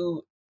good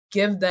to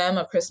give them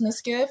a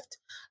Christmas gift,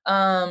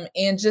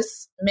 and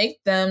just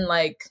make them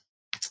like,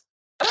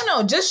 I don't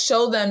know, just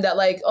show them that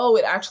like, oh,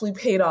 it actually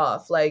paid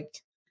off. Like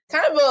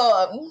kind of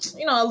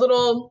a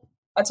little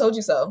I told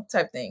you so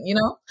type thing.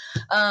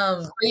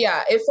 But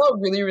yeah, it felt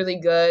really, really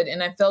good.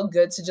 And I felt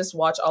good to just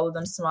watch all of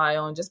them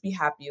smile and just be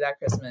happy that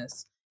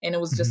Christmas. And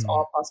it was just Mhm.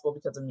 all possible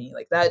because of me.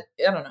 Like that,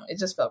 I don't know. It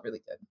just felt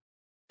really good.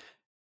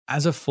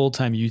 As a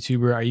full-time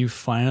YouTuber, are you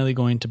finally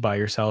going to buy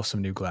yourself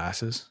some new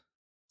glasses?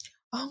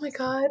 Oh my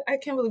God. I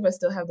can't believe I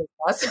still have the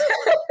glasses.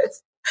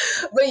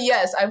 But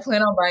yes, I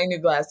plan on buying new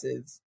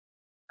glasses.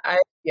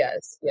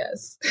 Yes.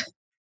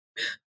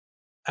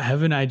 I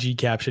have an IG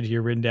caption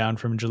here written down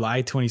from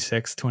July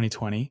 26th,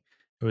 2020.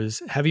 It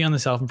was heavy on the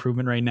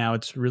self-improvement right now.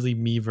 It's really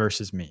me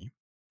versus me.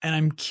 And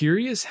I'm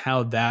curious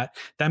how that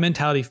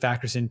mentality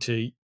factors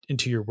into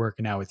your work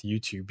now with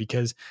YouTube,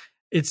 because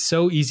it's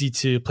so easy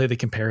to play the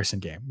comparison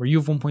game where you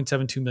have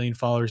 1.72 million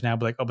followers now,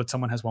 but like, oh, but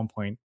someone has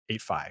 1.85.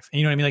 And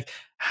you know what I mean? Like,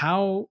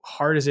 how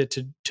hard is it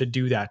to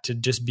do that, to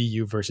just be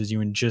you versus you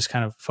and just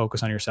kind of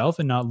focus on yourself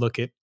and not look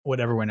at what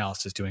everyone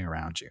else is doing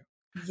around you?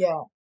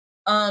 Yeah.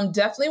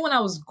 Definitely when I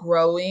was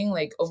growing,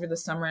 like over the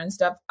summer and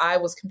stuff, I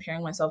was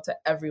comparing myself to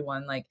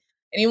everyone. Like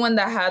anyone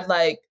that had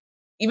like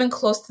even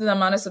close to the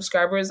amount of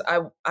subscribers I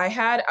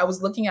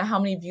was looking at how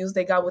many views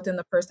they got within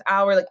the first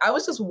hour. Like I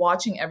was just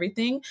watching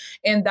everything.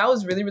 And that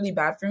was really, really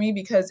bad for me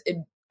because it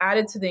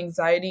added to the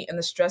anxiety and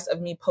the stress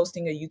of me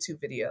posting a YouTube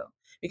video.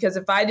 Because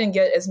if I didn't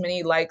get as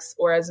many likes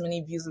or as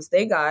many views as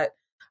they got,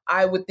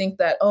 I would think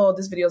that, oh,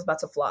 this video is about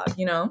to flop.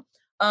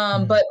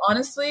 But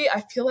honestly,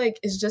 I feel like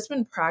it's just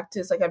been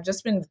practice. Like I've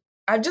just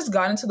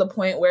gotten to the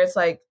point where it's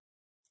like,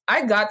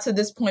 I got to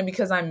this point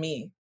because I'm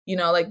me,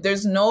 like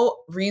there's no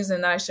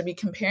reason that I should be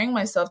comparing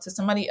myself to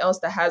somebody else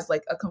that has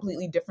like a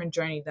completely different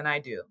journey than I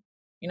do.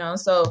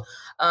 So,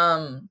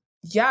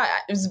 yeah,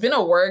 it's been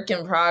a work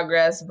in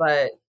progress,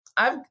 but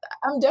I'm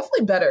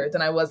definitely better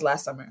than I was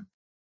last summer.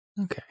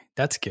 Okay,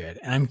 that's good.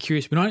 And I'm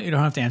curious, you don't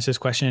have to answer this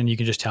question and you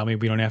can just tell me,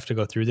 we don't have to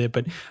go through that,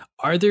 but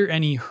are there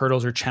any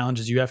hurdles or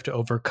challenges you have to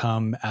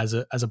overcome as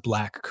a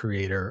Black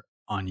creator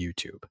on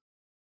YouTube?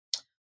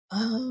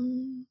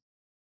 Um,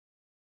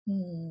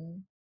 hmm.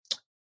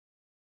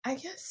 I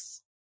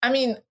guess. I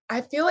mean,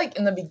 I feel like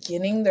in the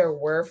beginning there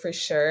were for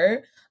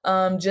sure.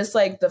 Just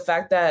like the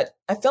fact that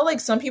I felt like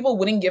some people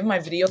wouldn't give my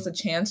videos a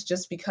chance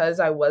just because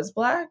I was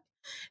Black.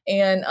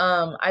 And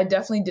I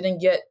definitely didn't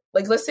get,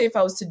 like, let's say if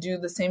I was to do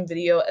the same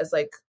video as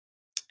like,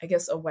 I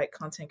guess a white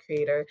content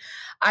creator,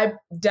 I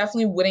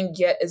definitely wouldn't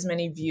get as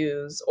many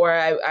views, or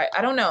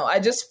I don't know. I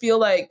just feel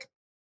like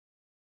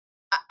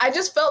I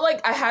just felt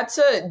like I had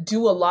to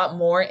do a lot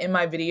more in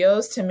my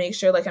videos to make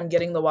sure like I'm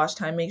getting the watch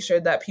time, make sure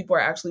that people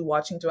are actually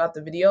watching throughout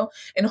the video,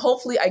 and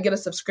hopefully I get a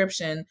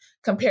subscription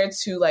compared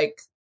to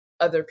like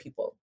other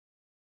people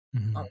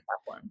on Mm-hmm. the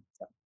platform.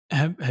 So.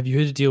 Have you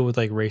had to deal with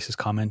like racist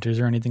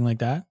commenters or anything like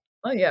that?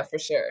 Oh yeah, for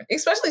sure.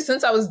 Especially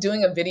since I was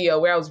doing a video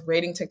where I was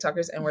rating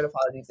TikTokers N-word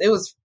apologies.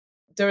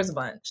 There was a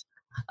bunch.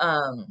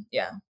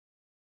 Yeah.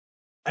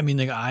 I mean,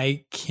 like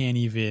I can't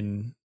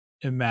even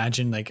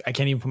imagine, like I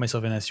can't even put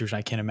myself in that situation.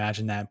 I can't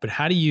imagine that. But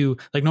how do you,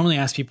 like, normally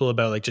ask people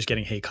about like just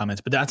getting hate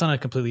comments, but that's on a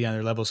completely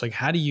other level. So like,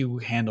 how do you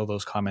handle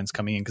those comments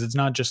coming in? Because it's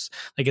not just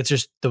like, it's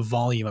just the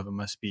volume of it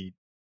must be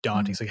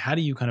daunting. So like, how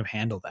do you kind of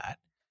handle that?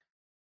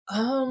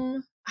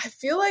 I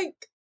feel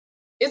like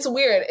it's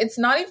weird. It's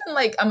not even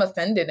like I'm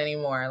offended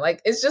anymore.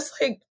 Like it's just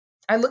like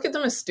I look at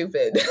them as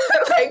stupid.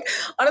 Like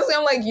honestly,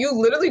 I'm like, you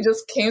literally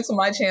just came to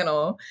my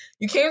channel.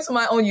 You came to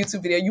my own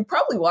YouTube video. You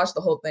probably watched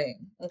the whole thing.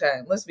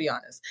 Okay, let's be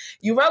honest.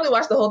 You probably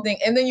watched the whole thing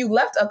and then you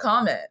left a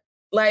comment.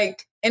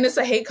 Like, and it's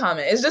a hate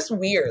comment. It's just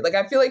weird. Like,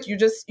 I feel like you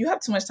have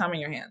too much time in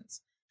your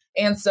hands.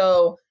 And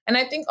so, and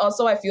I think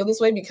also I feel this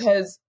way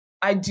because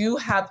I do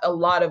have a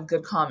lot of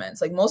good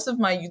comments. Like most of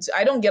my YouTube,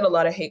 I don't get a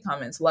lot of hate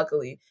comments,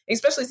 luckily,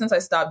 especially since I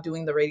stopped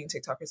doing the rating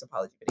TikTokers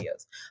apology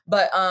videos.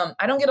 But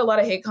I don't get a lot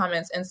of hate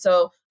comments. And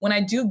so when I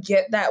do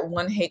get that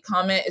one hate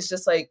comment, it's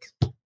just like,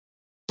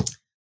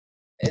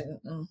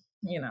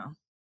 you know,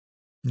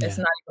 it's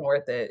not even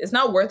worth it. It's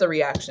not worth a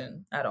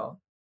reaction at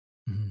all.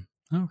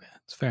 Mm-hmm. Okay,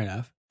 that's fair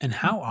enough. And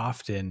how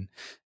often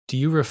do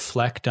you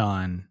reflect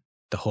on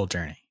the whole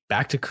journey?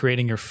 Back to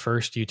creating your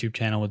first YouTube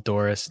channel with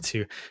Doris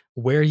to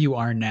where you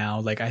are now.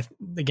 Like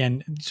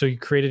so you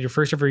created your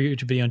first ever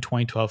YouTube video in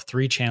 2012,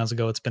 3 channels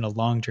ago. It's been a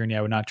long journey.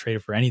 I would not trade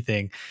it for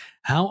anything.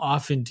 How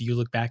often do you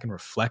look back and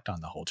reflect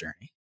on the whole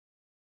journey?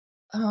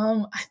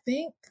 I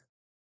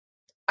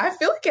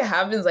feel like it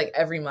happens like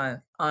every month,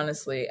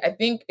 honestly. I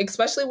think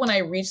especially when I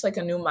reach like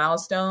a new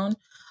milestone,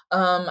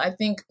 I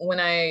think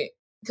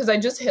because I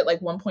just hit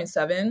like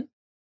 1.7.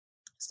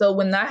 So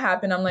when that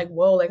happened, I'm like,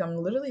 whoa, like I'm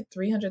literally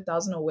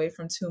 300,000 away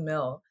from 2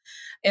 mil.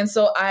 And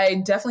so I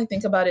definitely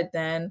think about it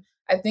then.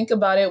 I think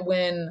about it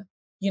when,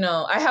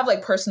 I have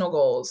like personal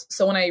goals.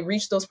 So when I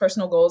reach those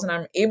personal goals and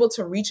I'm able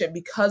to reach it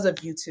because of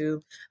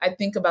YouTube, I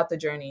think about the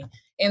journey.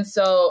 And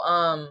so,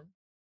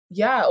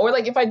 yeah, or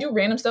like if I do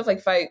random stuff, like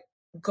if I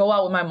go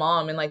out with my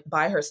mom and like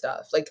buy her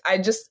stuff, like I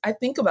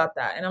think about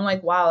that. And I'm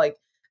like, wow, like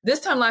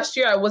this time last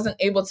year, I wasn't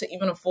able to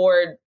even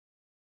afford,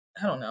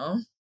 I don't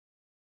know.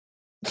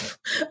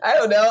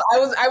 I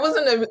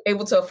wasn't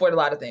able to afford a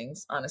lot of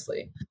things,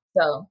 honestly.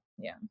 So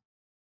yeah.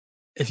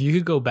 If you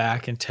could go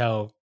back and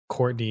tell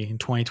Courtney in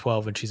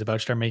 2012 when she's about to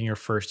start making her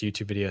first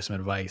YouTube video some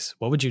advice,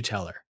 what would you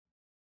tell her?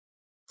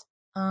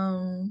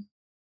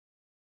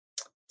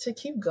 To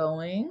keep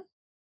going.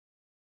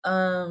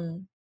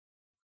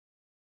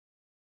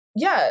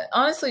 Yeah,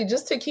 honestly,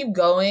 just to keep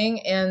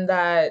going, and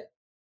that,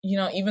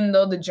 even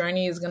though the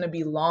journey is going to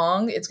be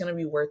long, it's going to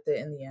be worth it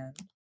in the end.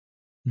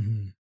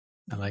 Mm-hmm.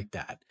 I like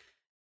that.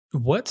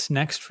 What's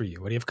next for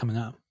you? What do you have coming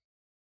up?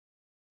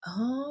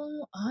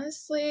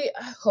 Honestly,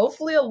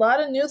 hopefully a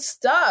lot of new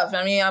stuff.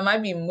 I mean, I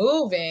might be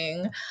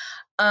moving.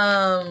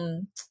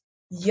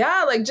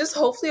 Yeah, like just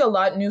hopefully a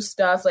lot new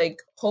stuff. Like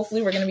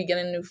hopefully we're gonna be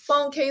getting new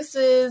phone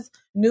cases,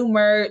 new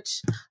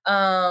merch,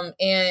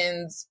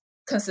 and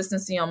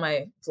consistency on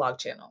my vlog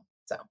channel.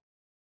 So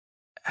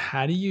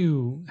how do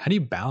you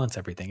balance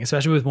everything,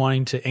 especially with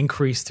wanting to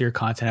increase your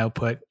content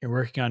output? You're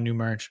working on new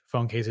merch,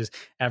 phone cases,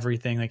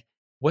 everything. Like,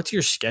 what's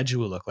your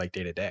schedule look like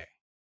day to day?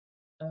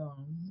 I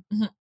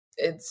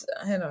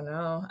don't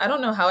know. I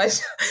don't know how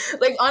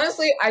like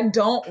honestly, I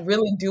don't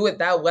really do it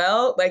that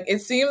well. Like I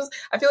feel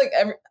like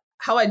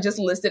how I just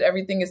listed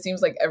everything, it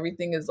seems like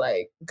everything is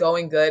like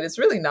going good. It's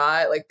really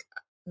not, like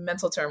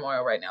mental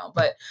turmoil right now.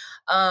 But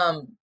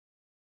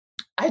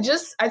I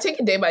take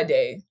it day by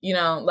day,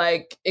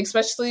 like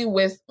especially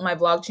with my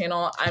vlog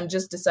channel, I'm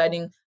just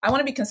deciding I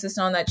want to be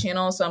consistent on that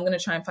channel. So I'm going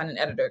to try and find an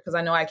editor because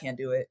I know I can't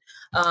do it.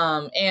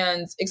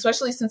 And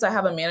especially since I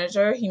have a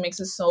manager, he makes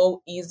it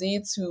so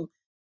easy to,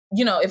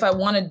 if I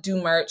want to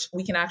do merch,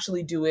 we can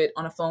actually do it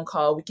on a phone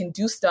call. We can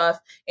do stuff.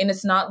 And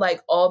it's not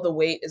like all the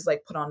weight is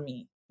like put on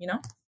me,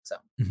 So.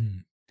 Mm-hmm.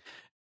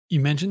 You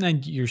mentioned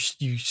that you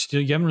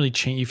haven't really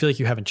changed. You feel like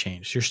you haven't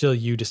changed. You're still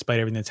you despite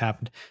everything that's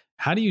happened.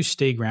 How do you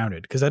stay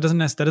grounded? Because that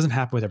doesn't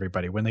happen with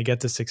everybody. When they get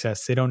to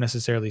success, they don't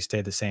necessarily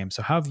stay the same.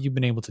 So how have you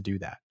been able to do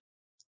that?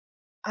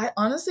 I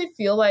honestly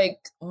feel like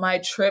my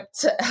trip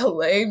to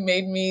LA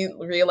made me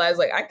realize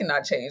like I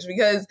cannot change,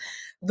 because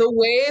the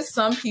way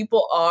some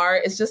people are,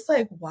 it's just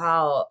like,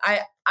 wow.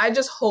 I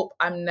just hope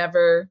I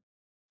never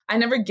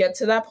get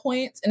to that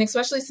point. And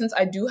especially since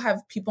I do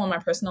have people in my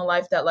personal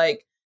life that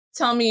like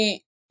tell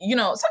me,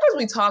 sometimes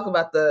we talk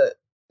about the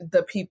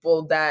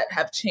people that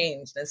have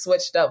changed and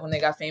switched up when they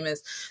got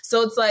famous.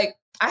 So it's like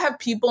I have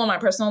people in my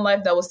personal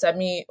life that will set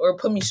me or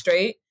put me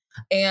straight,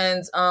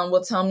 and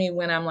will tell me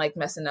when I'm like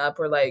messing up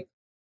or like,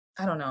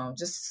 I don't know,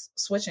 just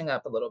switching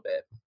up a little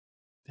bit.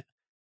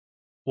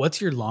 What's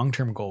your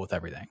long-term goal with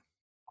everything?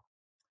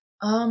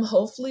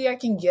 Hopefully I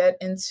can get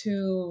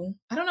into,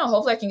 I don't know,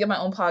 hopefully I can get my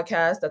own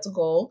podcast. That's a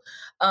goal.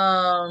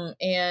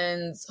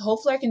 And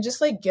hopefully I can just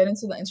like get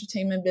into the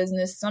entertainment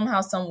business somehow,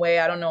 some way.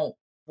 I don't know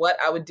what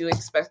I would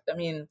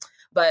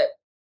but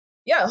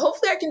yeah,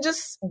 hopefully I can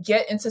just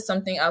get into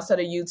something outside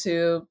of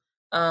YouTube.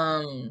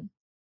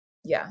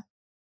 Yeah.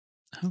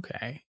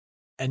 Okay.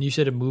 And you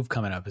said a move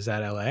coming up. Is that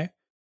LA?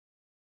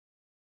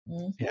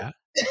 Mm-hmm. Yeah.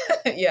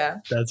 Yeah.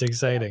 That's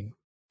exciting.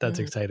 That's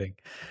exciting.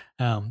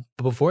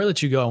 But before I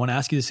let you go, I want to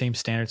ask you the same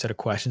standard set of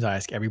questions I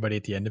ask everybody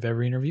at the end of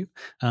every interview.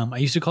 I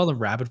used to call them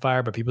rapid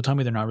fire, but people tell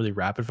me they're not really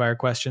rapid fire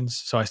questions.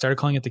 So I started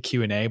calling it the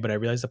Q&A, but I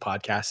realized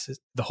the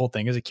whole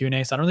thing is a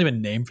Q&A. So I don't really have a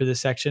name for this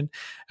section.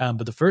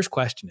 But the first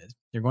question is,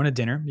 you're going to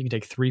dinner. You can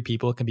take 3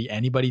 people. It can be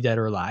anybody dead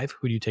or alive.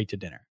 Who do you take to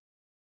dinner?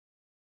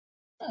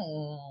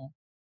 Oh.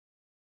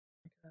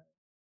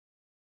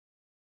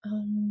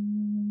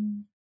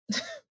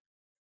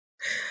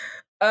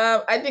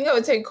 I think I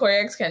would take Corey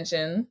X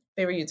Kenshin,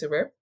 favorite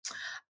YouTuber.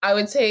 I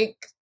would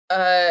take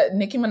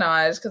Nicki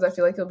Minaj, because I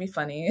feel like it'll be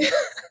funny.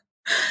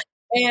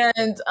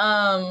 And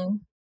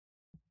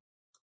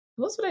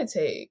who else would I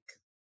take?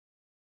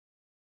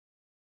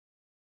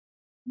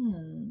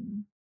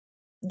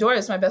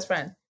 Doris, my best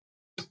friend.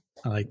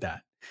 I like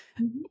that.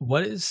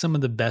 What is some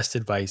of the best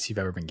advice you've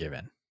ever been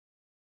given?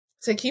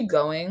 To keep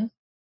going.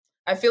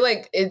 I feel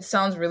like it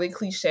sounds really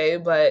cliche,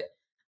 but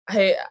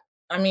I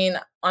mean,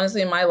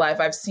 honestly, in my life,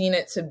 I've seen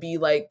it to be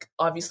like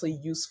obviously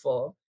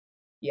useful.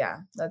 Yeah,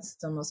 that's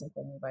the most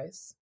important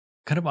advice.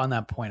 Kind of on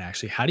that point,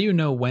 actually, how do you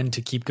know when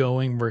to keep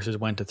going versus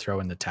when to throw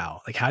in the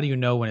towel? Like, how do you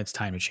know when it's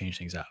time to change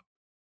things up?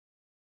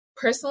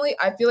 Personally,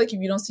 I feel like if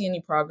you don't see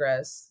any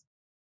progress,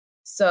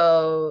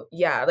 so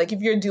yeah, like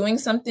if you're doing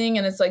something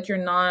and it's like you're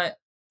not,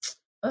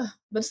 but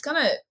it's kind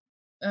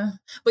of,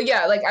 but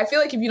yeah, like I feel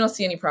like if you don't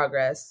see any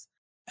progress.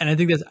 And I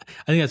think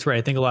that's right.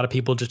 I think a lot of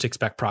people just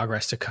expect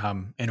progress to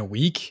come in a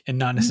week and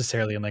not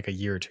necessarily in like a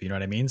year or two. You know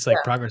what I mean? It's like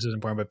progress is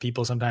important, but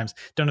people sometimes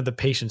don't have the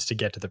patience to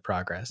get to the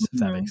progress, if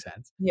that makes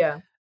sense. Yeah.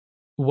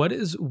 What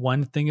is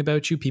one thing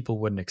about you people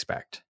wouldn't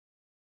expect?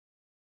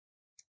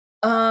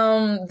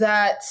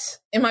 That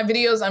in my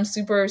videos I'm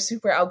super,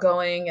 super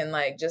outgoing and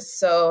like just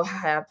so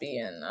happy,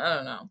 and I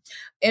don't know.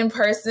 In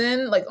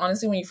person, like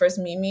honestly, when you first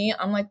meet me,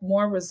 I'm like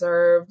more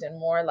reserved and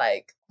more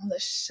like on the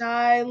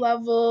shy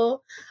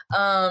level.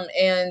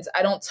 And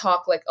I don't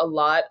talk like a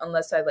lot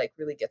unless I like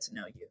really get to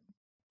know you.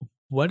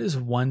 What is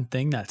one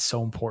thing that's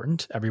so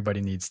important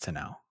everybody needs to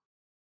know?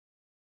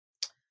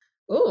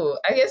 Ooh,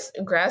 I guess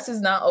grass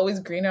is not always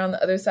greener on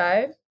the other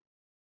side.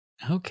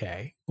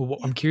 Okay. Well,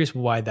 I'm curious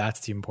why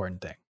that's the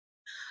important thing.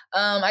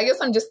 I guess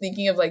I'm just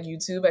thinking of like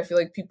YouTube. I feel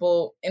like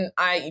people, and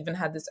I even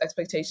had this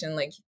expectation,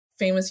 like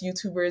famous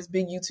YouTubers,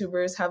 big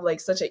YouTubers have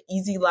like such an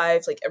easy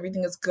life, like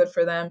everything is good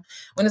for them.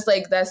 When it's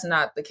like that's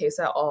not the case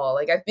at all.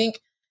 Like I think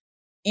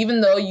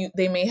even though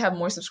they may have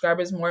more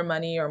subscribers, more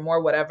money, or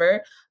more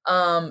whatever,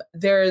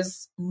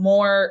 there's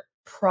more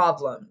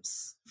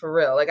problems for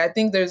real. Like I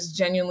think that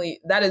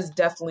is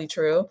definitely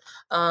true.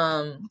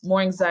 More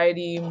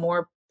anxiety,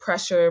 more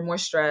pressure, more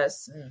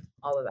stress, and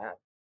all of that.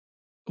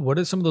 What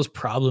are some of those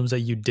problems that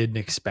you didn't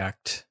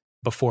expect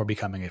before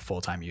becoming a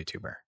full-time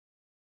YouTuber?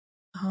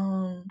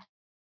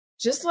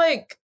 Just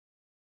like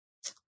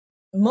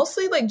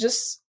mostly like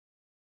just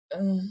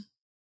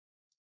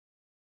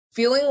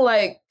feeling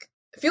like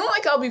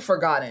I'll be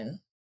forgotten.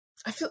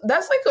 I feel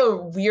that's like a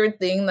weird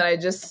thing that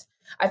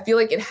I feel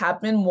like it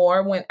happened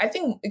more when I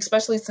think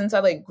especially since I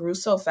like grew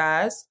so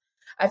fast.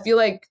 I feel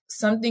like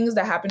some things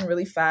that happen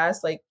really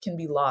fast like can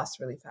be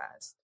lost really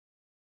fast.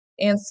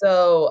 And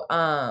so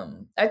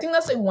I think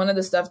that's like one of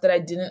the stuff that I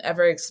didn't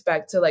ever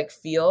expect to like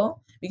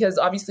feel, because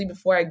obviously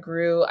before I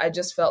grew, I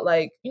just felt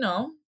like,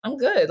 I'm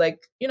good.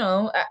 Like,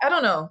 I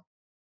don't know.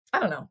 I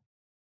don't know.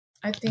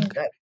 I think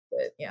that's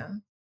it. Yeah.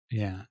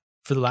 Yeah.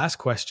 For the last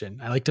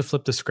question, I like to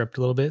flip the script a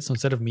little bit. So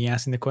instead of me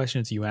asking the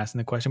question, it's you asking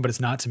the question, but it's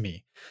not to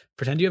me.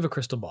 Pretend you have a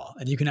crystal ball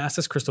and you can ask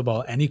this crystal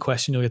ball any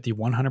question, you'll get the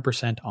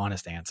 100%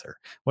 honest answer.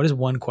 What is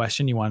one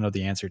question you want to know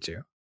the answer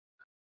to?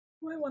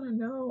 I want to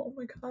know. Oh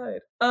my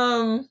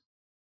God.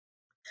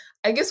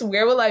 I guess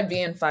where will I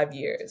be in 5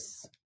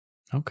 years?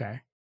 Okay.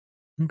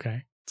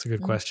 It's a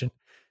good question.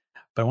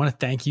 But I want to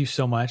thank you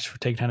so much for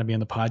taking time to be on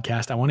the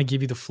podcast. I want to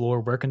give you the floor.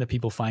 Where can the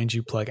people find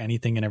you? Plug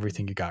anything and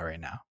everything you got right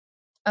now.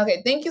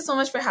 Okay, thank you so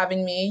much for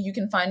having me. You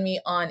can find me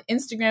on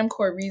Instagram,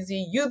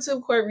 Courtreezy,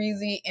 YouTube,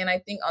 Courtreezy, and I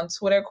think on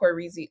Twitter,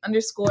 Courtreezy_.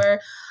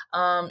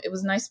 It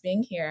was nice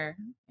being here.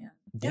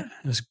 Yeah,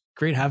 it was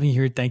great having you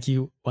here. Thank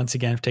you once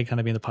again for taking time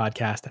to be on the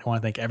podcast. I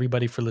want to thank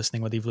everybody for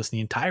listening, whether you've listened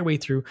the entire way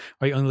through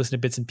or you only listen to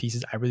bits and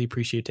pieces. I really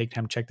appreciate you taking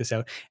time to check this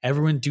out.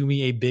 Everyone do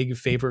me a big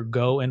favor.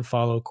 Go and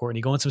follow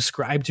Courtney. Go and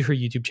subscribe to her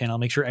YouTube channel.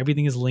 Make sure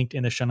everything is linked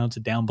in the show notes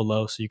down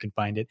below so you can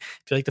find it.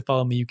 If you like to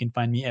follow me, you can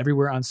find me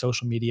everywhere on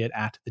social media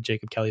at the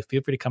Jacob Kelly.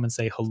 Feel free to come and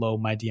say hello.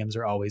 My DMs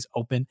are always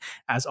open.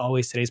 As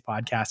always, today's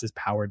podcast is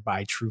powered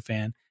by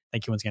TrueFan.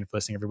 Thank you once again for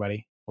listening,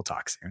 everybody. We'll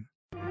talk soon.